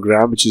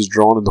parallelogram which is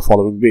drawn in the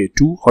following way.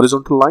 2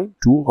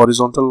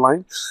 horizontal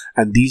line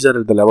and these are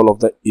at the level of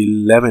the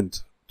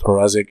 11th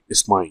thoracic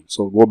spine.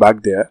 So go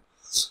back there.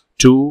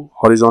 2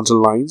 horizontal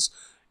lines,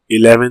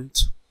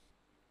 11th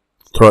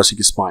thoracic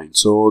spine.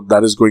 So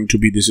that is going to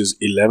be, this is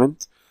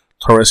 11th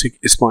thoracic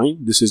spine,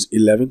 this is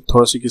 11th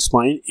thoracic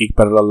spine. एक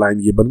parallel line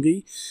ये बन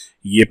गई,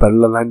 ये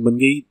parallel line बन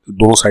गई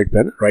दोनों side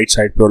पे, right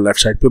side पे और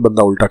लेफ्ट साइड पे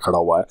बंदा उल्टा खड़ा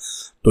हुआ है.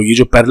 तो ये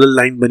जो parallel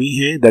line बनी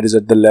है that is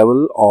at the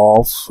level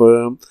of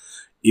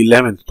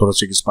 11th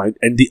thoracic spine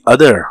and the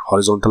other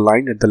horizontal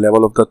line at the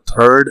level of the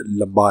 3rd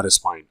lumbar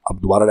spine.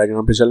 अब दोबारा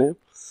डायग्राम पे चलें.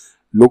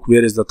 Look,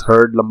 where is the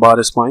 3rd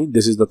lumbar spine?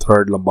 This is the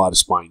 3rd lumbar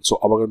spine. So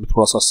अब अगर मैं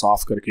थोड़ा सा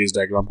साफ करके इस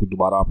डायग्राम को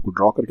दोबारा आपको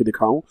ड्रॉ करके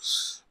दिखाऊं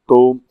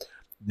तो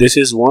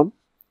this is one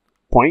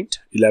point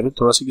 11th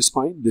thoracic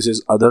spine, this is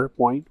other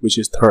point which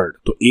is 3rd.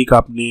 तो एक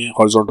आपने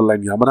horizontal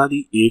line यहाँ बना दी,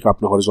 एक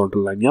आपने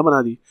horizontal line यहाँ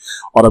बना दी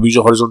और अभी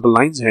जो horizontal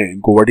lines हैं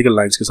इनको vertical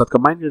lines के साथ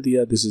combine कर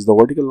दिया. This is the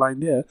vertical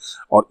line there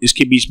और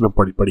इसके बीच में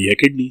पड़ी है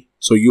kidney.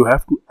 So you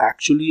have to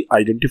actually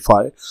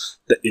identify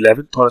the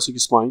 11th thoracic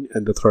spine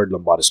and the 3rd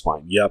lumbar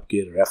spine. ये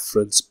आपके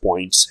reference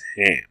points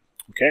हैं.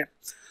 Okay.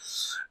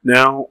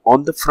 Now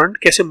on the front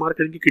कैसे मार्क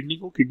करेंगे किडनी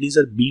को? Kidneys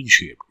are bean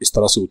shaped. इस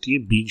तरह से होती है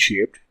bean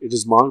shaped. It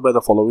is marked by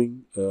the following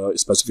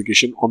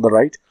specification on the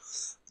right.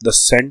 The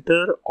center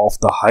of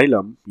the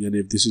hilum,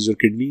 यानी if this is your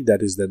kidney,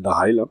 that is then the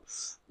hilum.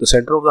 The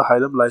center of the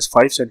hilum lies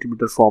 5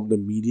 centimeter from the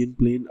median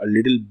plane, a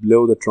little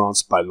below the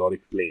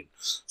transpyloric plane.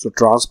 So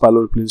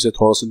transpyloric plane से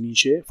थोड़ा सा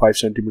नीचे 5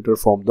 centimeter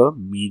from the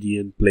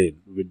median plane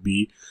would be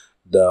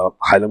the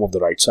hilum of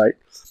the right side.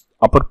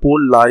 upper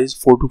pole lies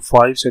 4 to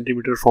 5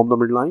 centimeter from the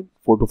midline,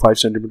 4 to 5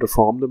 centimeter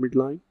from the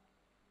midline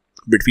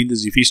between the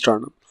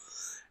xiphisternum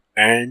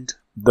and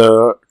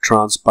the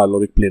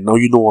transpyloric plane. Now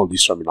you know all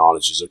these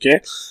terminologies, okay?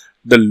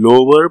 The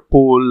lower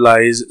pole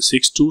lies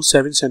 6 to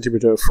 7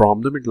 centimeter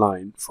from the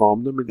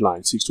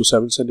midline, 6 to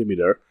 7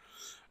 centimeter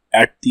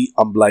at the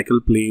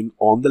umbilical plane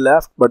on the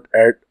left, but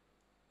at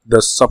the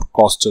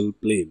subcostal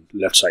plane,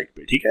 left side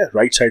पे, ठीक है?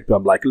 Right side पे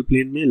umbilical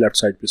plane में, left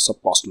side पे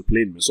subcostal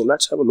plane में. So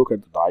let's have a look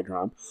at the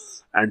diagram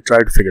and try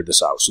to figure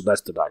this out. So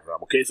that's the diagram,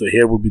 okay? So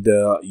here would be the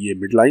ये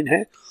midline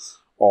है,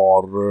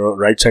 और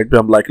right side पे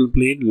umbilical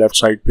plane, left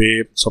side पे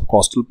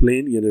सबकॉस्टल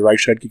plane, यानी right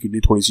side की kidney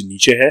थोड़ी सी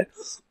नीचे है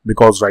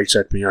बिकॉज राइट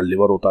साइड पे यहाँ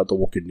लिवर होता है तो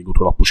वो किडनी को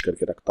थोड़ा पुश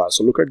करके रखता है.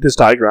 So look at this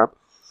diagram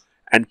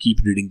and keep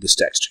reading this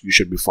text, you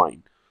should be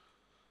fine.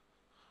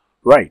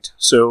 Right,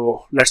 so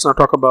let's now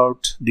talk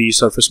about the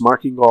surface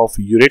marking of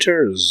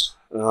ureters.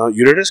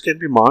 Ureters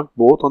can be marked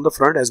both on the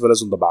front as well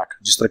as on the back.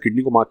 जिस तरह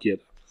kidney को mark किया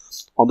था.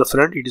 On the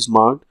front, it is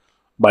marked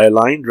by a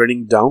line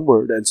running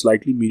downward and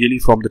slightly medially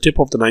from the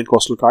tip of the 9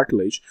 costal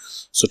cartilage.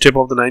 So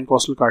tip of the 9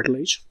 costal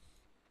cartilage,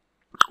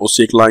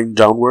 उससे एक line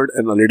downward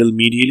and a little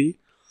medially,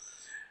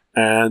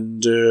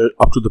 and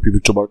up to the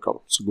pubic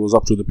tubercle. So it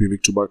goes up to the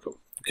pubic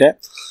tubercle. Okay.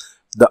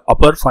 The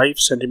upper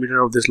 5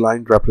 centimeter of this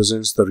line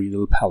represents the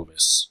renal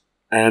pelvis.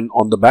 And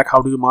on the back, how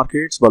do you mark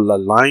it? Well, a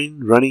line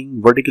running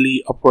vertically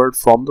upward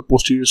from the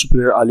posterior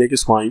superior iliac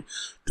spine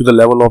to the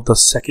level of the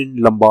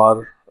second lumbar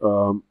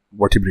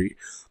vertebrae,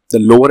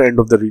 the lower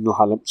end of the renal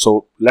hilum. So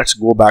let's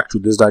go back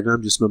to this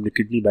diagram जिसमें हमने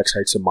kidney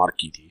backside से mark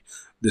की थी.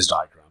 This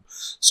diagram.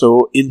 So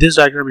in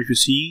this diagram, if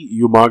you see,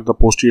 you mark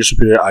the posterior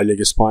superior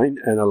iliac spine,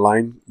 and a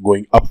line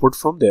going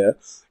upward from there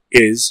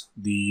is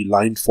the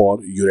line for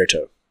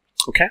ureter.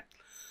 Okay.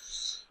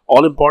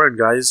 All important,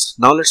 guys.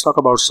 Now let's talk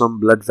about some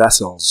blood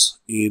vessels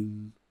in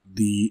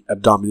the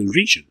abdominal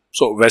region.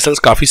 So vessels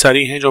काफ़ी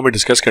सारी हैं जो हमें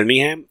discuss करनी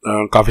है.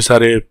 काफ़ी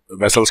सारे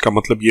vessels का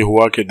मतलब ये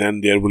हुआ कि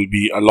then there will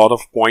be a lot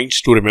of points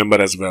to remember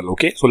as well.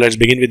 Okay, so let's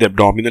begin with the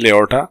abdominal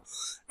aorta.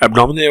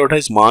 Abdominal aorta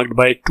is marked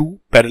by 2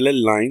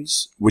 parallel lines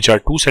which are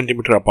 2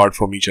 centimeter apart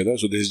from each other.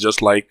 So this is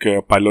just like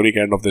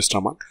pyloric end of the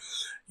stomach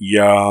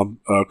या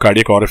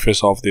cardiac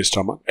orifice of the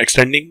stomach,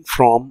 extending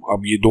from,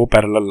 अब ये 2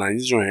 parallel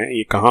lines जो हैं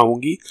ये कहाँ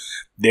होंगी?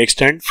 They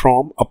extend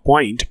from a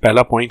point,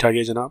 पहला point आ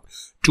गया जनाब,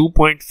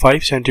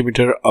 2.5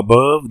 centimeter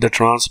above the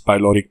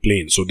transpyloric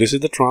plane. So this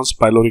is the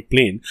transpyloric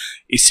plane.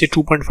 इससे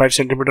 2.5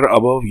 centimeter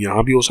above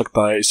यहाँ भी हो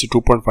सकता है, इससे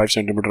 2.5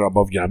 centimeter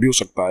above यहाँ भी हो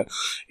सकता है,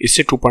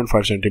 इससे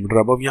 2.5 centimeter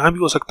above यहाँ भी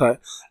हो सकता है,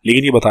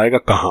 लेकिन ये बताएगा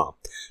कहाँ?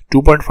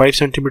 2.5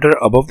 centimeter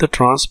above the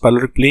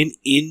transpyloric plane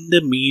in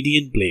the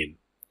median plane.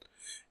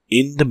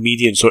 In the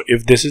median, so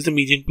if this is the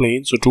median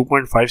plane, so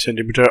 2.5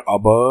 centimeter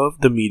above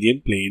the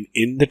median plane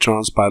in the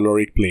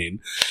transpyloric plane,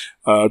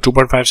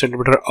 2.5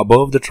 centimeter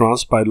above the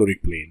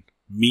transpyloric plane,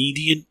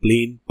 median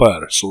plane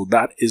पर, so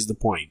that is the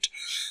point.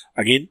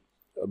 Again,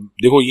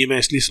 देखो ये मैं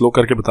इसलिए slow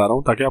करके बता रहा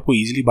हूँ ताकि आपको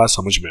इजीली बात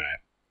समझ में आए.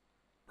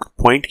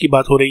 पॉइंट की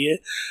बात हो रही है,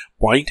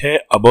 पॉइंट है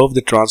above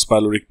the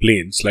ट्रांसपाइलोरिक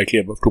plane, slightly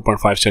above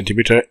 2.5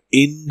 centimetre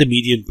in the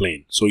median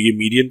plane. सो ये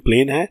मीडियन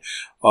प्लेन है,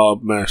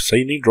 मैं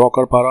सही नहीं ड्रॉ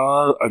कर पा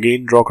रहा,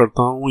 अगेन ड्रॉ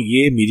करता हूँ.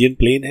 ये मीडियन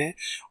प्लेन है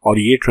और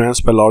ये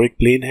ट्रांसपाइलोरिक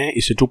प्लेन है,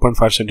 इससे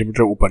 2.5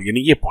 सेंटीमीटर ऊपर,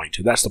 यानी ये पॉइंट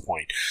है. That's the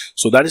point.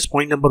 So that is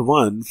point number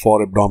 1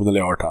 for abdominal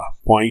aorta.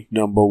 Point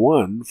number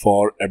 1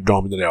 for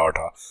abdominal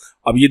aorta.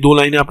 अब ये 2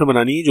 लाइनें आपने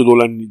बनानी है, जो 2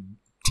 लाइन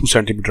 2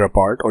 सेंटीमीटर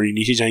अपार्ट, और ये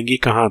नीचे जाएंगी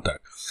कहाँ तक?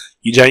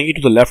 ये जाएंगी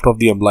to the left of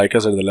the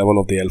umbilicus at the level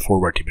of the L4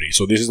 vertebrae.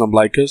 So this is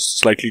umbilicus,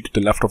 slightly to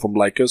the left of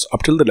umbilicus,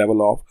 up till the level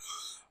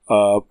of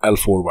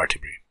L4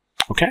 vertebrae.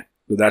 Okay,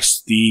 so that's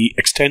the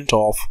extent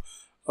of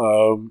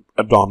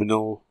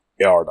abdominal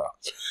aorta.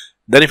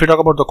 Then if we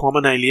talk about the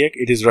common iliac,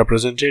 it is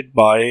represented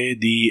by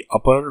the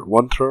upper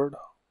 1/3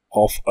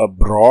 of a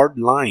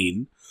broad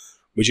line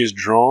which is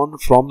drawn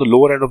from the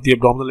lower end of the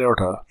abdominal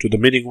aorta to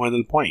the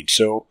mid-inguinal point.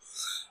 So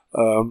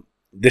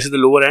this is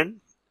the lower end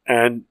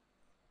and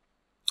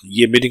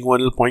ये mid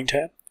inguinal point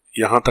है,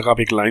 यहाँ तक आप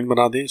एक line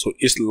बना दें. सो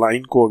इस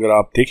line को अगर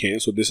आप देखें,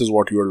 so this is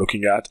what you are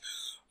looking at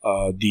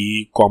the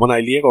common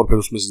iliac, और फिर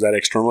उसमें से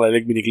एक्सटर्नल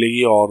आइलियक भी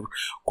निकलेगी, और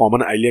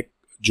कॉमन आइलियक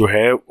जो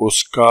है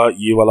उसका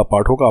ये वाला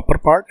पार्ट होगा upper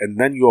part, and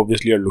then you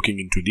obviously are looking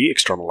into the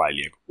external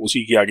iliac.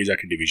 उसी के आगे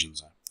जाके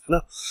डिविजन्स हैं, है ना.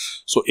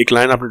 सो एक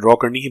लाइन आपने ड्रॉ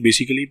करनी है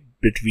basically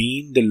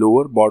between the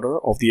lower border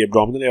of the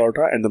abdominal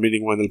aorta and the mid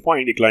inguinal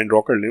point. एक लाइन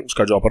ड्रॉ कर लें,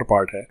 उसका जो अपर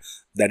पार्ट है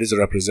that is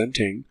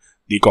representing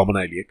the common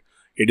iliac.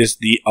 It is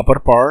the upper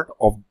part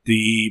of the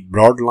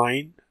broad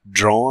line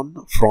drawn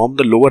from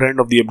the lower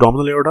end of the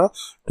abdominal aorta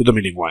to the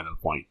mid-inguinal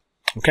point.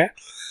 Okay.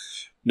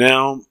 Now,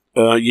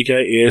 ये क्या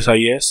है?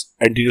 ASIS,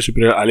 anterior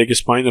superior iliac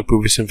spine और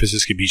pubic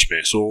symphysis के बीच में.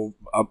 So,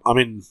 I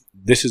mean,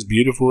 this is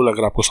beautiful.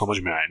 अगर आपको समझ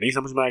में आए, नहीं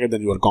समझ में आएगा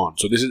then you are gone.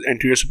 So, this is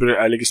anterior superior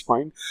iliac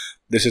spine.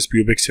 This is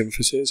pubic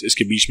symphysis.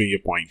 इसके बीच में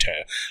ये point है.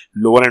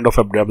 Lower end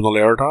of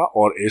abdominal aorta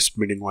और इस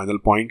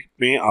mid-inguinal point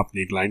में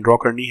आपने एक line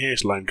draw करनी है.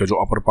 इस line का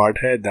जो upper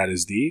part है, that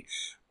is the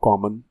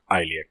common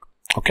iliac.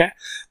 Okay,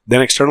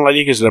 then external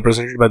iliac is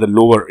represented by the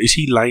lower,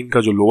 इसी line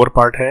का जो lower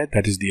part है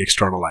that is the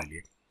external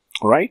iliac.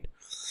 Alright,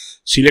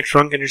 Celiac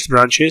trunk and its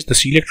branches. The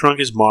celiac trunk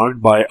is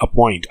marked by a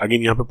point.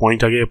 Again यहाँ पे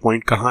point आ गया.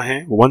 Point कहाँ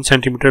है? 1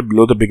 centimeter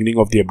below the beginning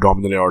of the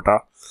abdominal aorta.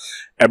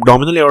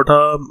 Abdominal aorta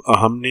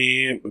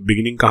हमने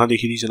beginning कहाँ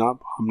देखी थी जनाब?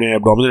 हमने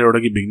abdominal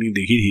aorta की beginning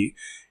देखी थी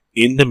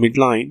in the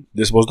midline.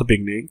 This was the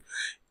beginning.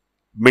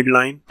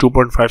 Midline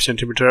 2.5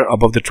 centimeter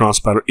above the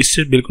transpylar.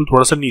 इससे बिल्कुल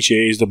थोड़ा सा नीचे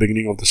is the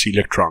beginning of the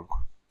celiac trunk.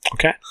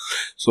 Okay,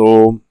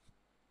 so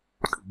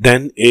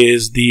then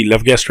is the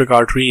left gastric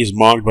artery is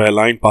marked by a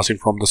line passing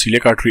from the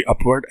celiac artery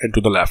upward and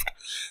to the left.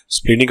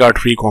 Splenic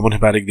artery, common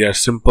hepatic, they are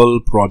simple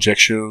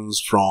projections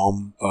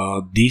from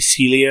the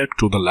celiac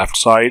to the left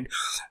side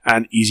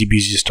and easy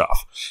peasy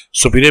stuff.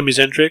 Superior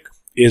mesenteric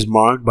is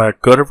marked by a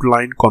curved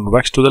line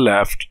convex to the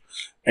left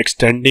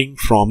extending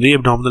from the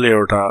abdominal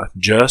aorta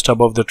just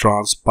above the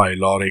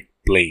transpyloric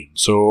plane.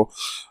 So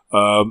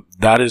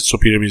that is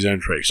superior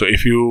mesenteric. So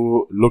if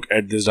you look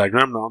at this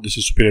diagram now, this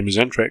is superior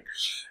mesenteric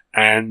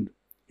and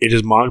it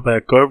is marked by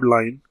a curved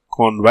line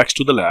convex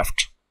to the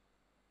left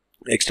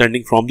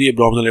extending from the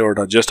abdominal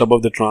aorta just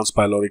above the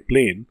transpyloric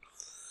plane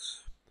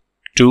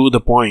to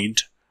the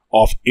point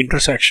of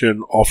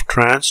intersection of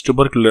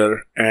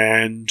transtubercular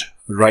and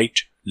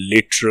right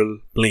lateral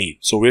plane.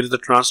 So where is the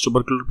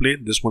transtubercular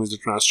plane? This one is the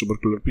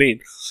transtubercular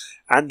plane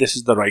and this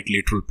is the right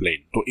lateral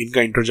plane. So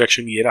इनका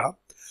interjection ये रहा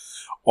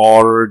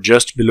और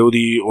just below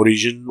the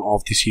origin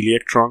of the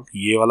celiac trunk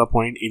ये वाला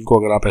point, इनको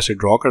अगर आप ऐसे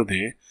draw कर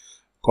दें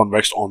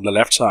convex on the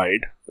left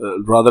side,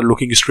 rather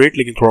looking straight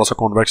लेकिन थोड़ा सा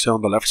convex है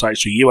on the left side,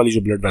 so ये वाली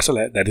जो blood vessel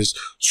है that is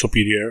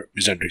superior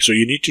mesenteric. So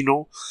you need to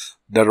know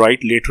the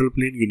right lateral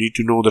plane, you need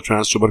to know the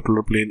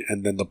transtubercular plane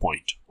and then the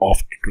point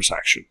of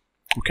intersection.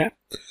 Okay,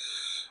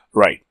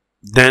 right.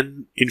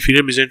 Then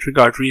inferior mesenteric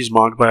artery is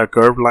marked by a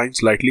curved line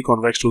slightly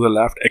convex to the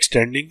left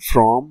extending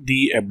from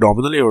the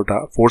abdominal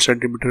aorta 4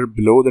 cm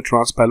below the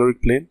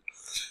transpyloric plane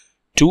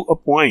to a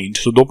point.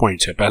 So दो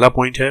points है. पहला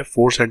point है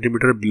 4 cm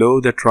below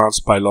the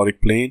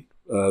transpyloric plane.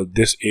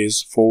 This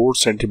is 4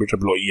 cm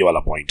below, ये वाला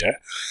point है,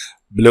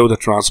 below the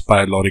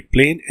transpyloric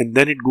plane, and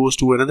then it goes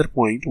to another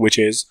point which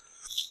is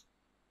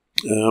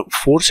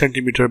 4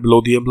 cm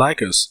below the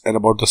umbilicus and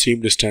about the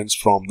same distance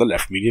from the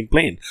left median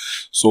plane.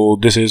 So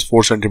this is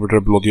 4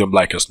 cm below the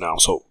umbilicus now.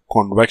 So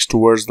convex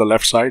towards the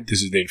left side,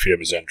 this is the inferior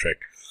mesenteric.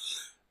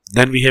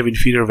 Then we have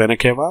inferior vena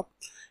cava.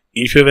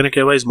 Inferior vena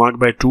cava is marked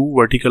by two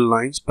vertical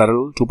lines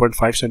parallel 2.5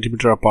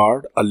 cm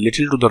apart, a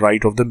little to the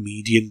right of the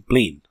median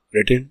plane.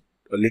 Written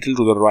a little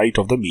to the right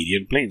of the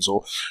median plane.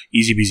 So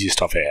easy peasy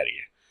stuff है यार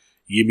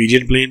ये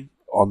median plane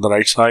on the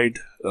right side,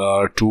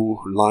 two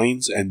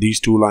lines and these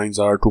two lines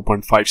are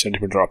 2.5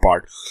 cm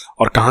apart.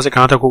 और कहाँ से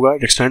कहाँ तक होगा?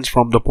 It extends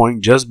from the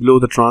point just below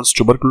the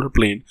transtubercular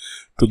plane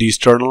to the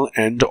external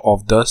end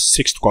of the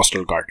 6th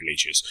costal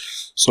cartilages.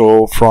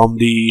 So from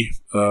the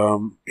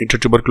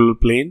intertubercular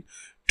plane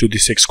to the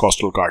 6th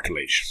costal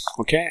cartilage.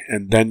 Okay,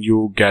 and then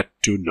you get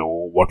to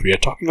know what we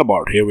are talking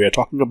about. Here we are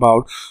talking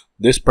about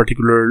this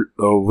particular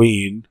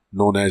vein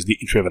known as the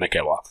inferior vena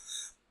cava.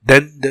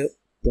 Then the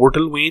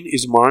portal vein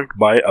is marked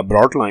by a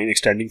broad line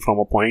extending from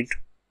a point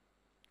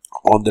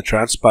on the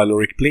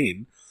transpyloric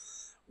plane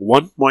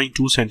 1.2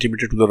 cm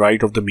to the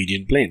right of the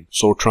median plane.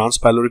 So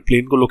transpyloric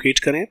plane को locate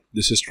करें.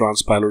 This is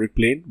transpyloric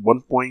plane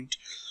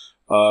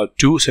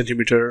 1.2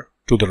 cm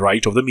to the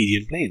right of the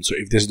median plane. So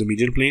if this is the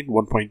median plane,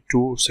 1.2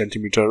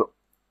 cm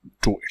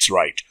to its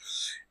right.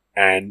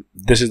 And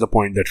this is the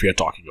point that we are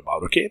talking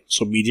about. Okay,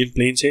 so median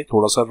plane से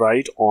थोड़ा सा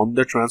right on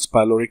the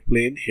transpyloric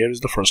plane. Here is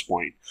the first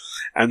point,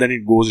 and then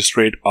it goes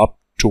straight up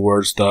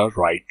towards the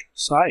right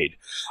side,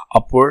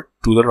 upward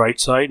to the right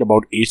side,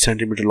 about 8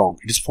 cm long.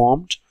 It is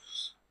formed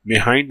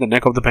behind the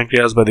neck of the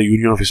pancreas by the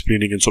union of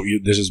splenic, and so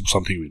this is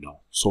something we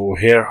know. So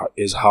here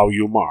is how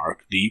you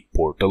mark the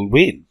portal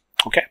vein.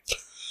 Okay,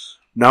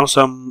 now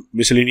some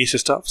miscellaneous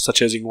stuff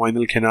such as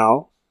inguinal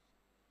canal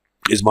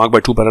is marked by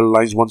two parallel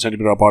lines 1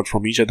 cm apart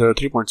from each other,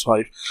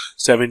 3.5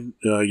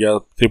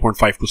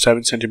 to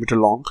 7 cm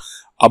long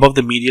above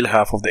the medial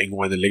half of the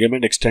inguinal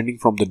ligament extending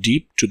from the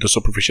deep to the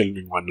superficial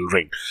inguinal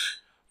ring.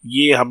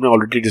 ये हमने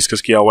already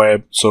discuss किया हुआ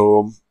है.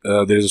 So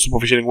there is a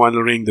superficial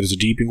inguinal ring, there is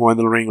a deep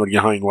inguinal ring और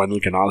यहाँ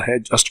inguinal canal है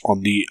just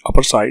on the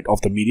upper side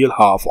of the medial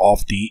half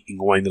of the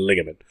inguinal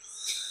ligament.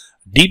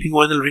 Deep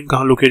inguinal ring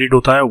कहाँ located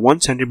होता है? 1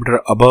 cm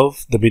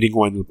above the mid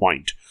inguinal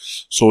point.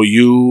 So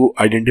you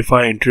identify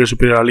anterior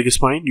superior iliac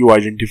spine, you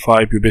identify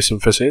pubis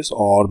symphysis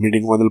और mid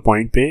inguinal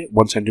point पे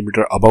 1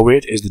 cm above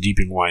it is the deep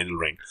inguinal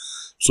ring.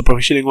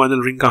 Superficial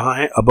inguinal ring कहाँ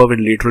है? Above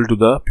and lateral to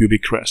the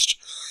pubic crest.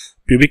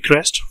 Pubic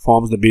crest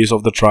forms the base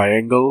of the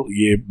triangle.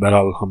 ये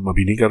बहरहाल हम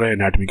अभी नहीं कर रहे हैं,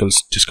 anatomical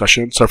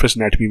discussion. Surface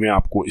anatomy में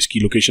आपको इसकी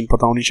location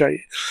पता होनी चाहिए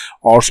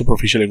और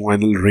superficial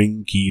inguinal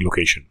ring की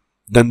location.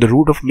 Then the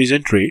root of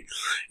mesentery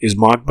is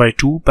marked by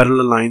two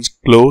parallel lines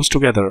close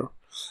together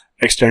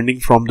extending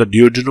from the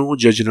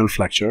duodenojejunal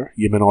flexure,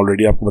 ये मैंने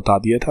already आपको बता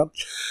दिया था,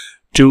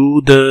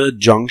 to the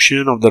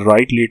junction of the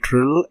right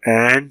lateral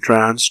and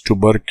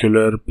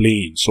transtubercular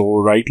plane. So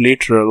right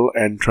lateral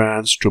and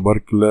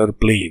transtubercular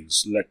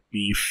planes. Let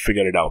me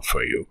figure it out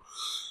for you.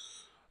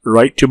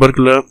 Right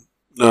tubercular,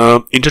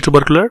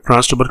 intertubercular,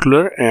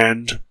 transtubercular,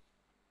 and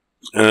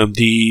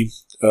the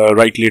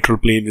right lateral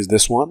plane is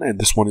this one, and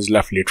this one is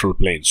left lateral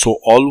plane. So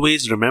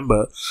always remember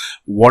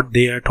what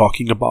they are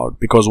talking about,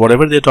 because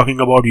whatever they're talking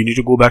about, you need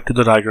to go back to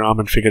the diagram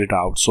and figure it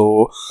out. So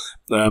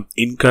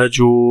इनका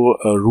जो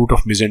root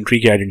of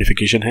mesentery की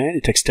identification है,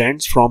 it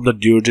extends from the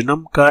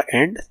duodenum का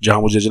end, जहाँ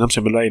वो jejunum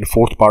से मिल रहा है, in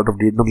fourth part of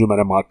duodenum जो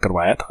मैंने mark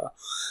करवाया था,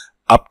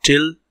 up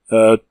till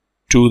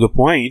to the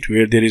point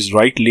where there is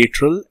right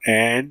lateral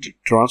and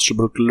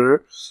transtubercular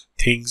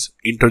things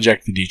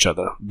interject with each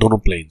other, दोनों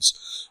planes.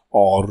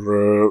 और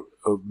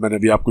मैंने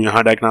भी आपको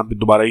यहाँ डायग्राम पे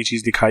दोबारा ये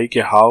चीज़ दिखाई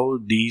कि how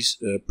these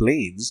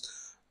planes,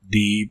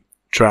 the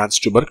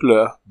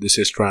transtubercular, this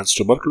is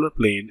transtubercular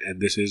plane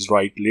and this is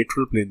right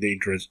lateral plane, they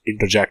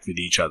interject with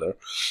each other.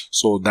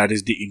 So that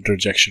is the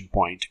interjection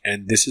point,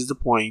 and this is the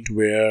point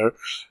where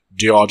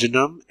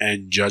duodenum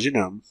and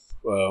jejunum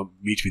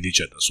meet with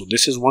each other. So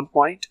this is one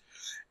point,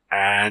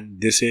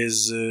 and this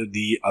is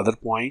the other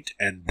point,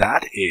 and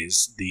that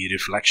is the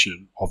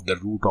reflection of the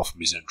root of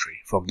mesentery.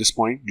 From this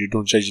point,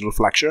 duodenojejunal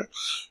flexure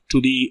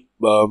to the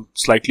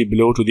slightly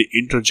below to the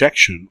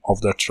interjection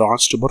of the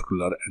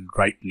transtubercular and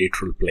right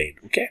lateral plane.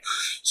 Okay,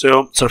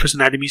 so surface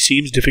anatomy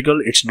seems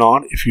difficult. It's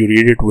not if you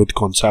read it with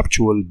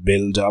conceptual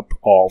build up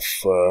of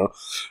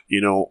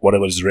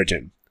whatever is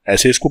written.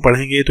 ऐसे इसको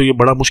पढ़ेंगे तो ये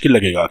बड़ा मुश्किल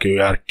लगेगा कि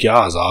यार क्या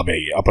अजाब है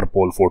ये, अपर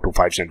पोल 4 to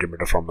 5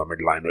 centimetre from the mid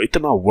line, और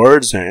इतना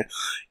वर्ड्स हैं,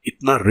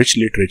 इतना रिच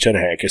लिटरेचर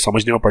है कि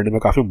समझने और पढ़ने में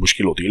काफ़ी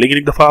मुश्किल होती है। लेकिन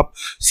एक दफ़ा आप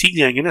सीख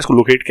जाएंगे ना इसको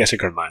लोकेट कैसे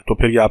करना है, तो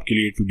फिर ये आपके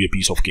लिए it will be a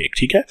piece of cake.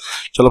 ठीक है,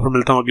 चलो फिर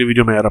मिलता हूँ अगली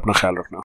वीडियो में। यार अपना ख्याल रखना।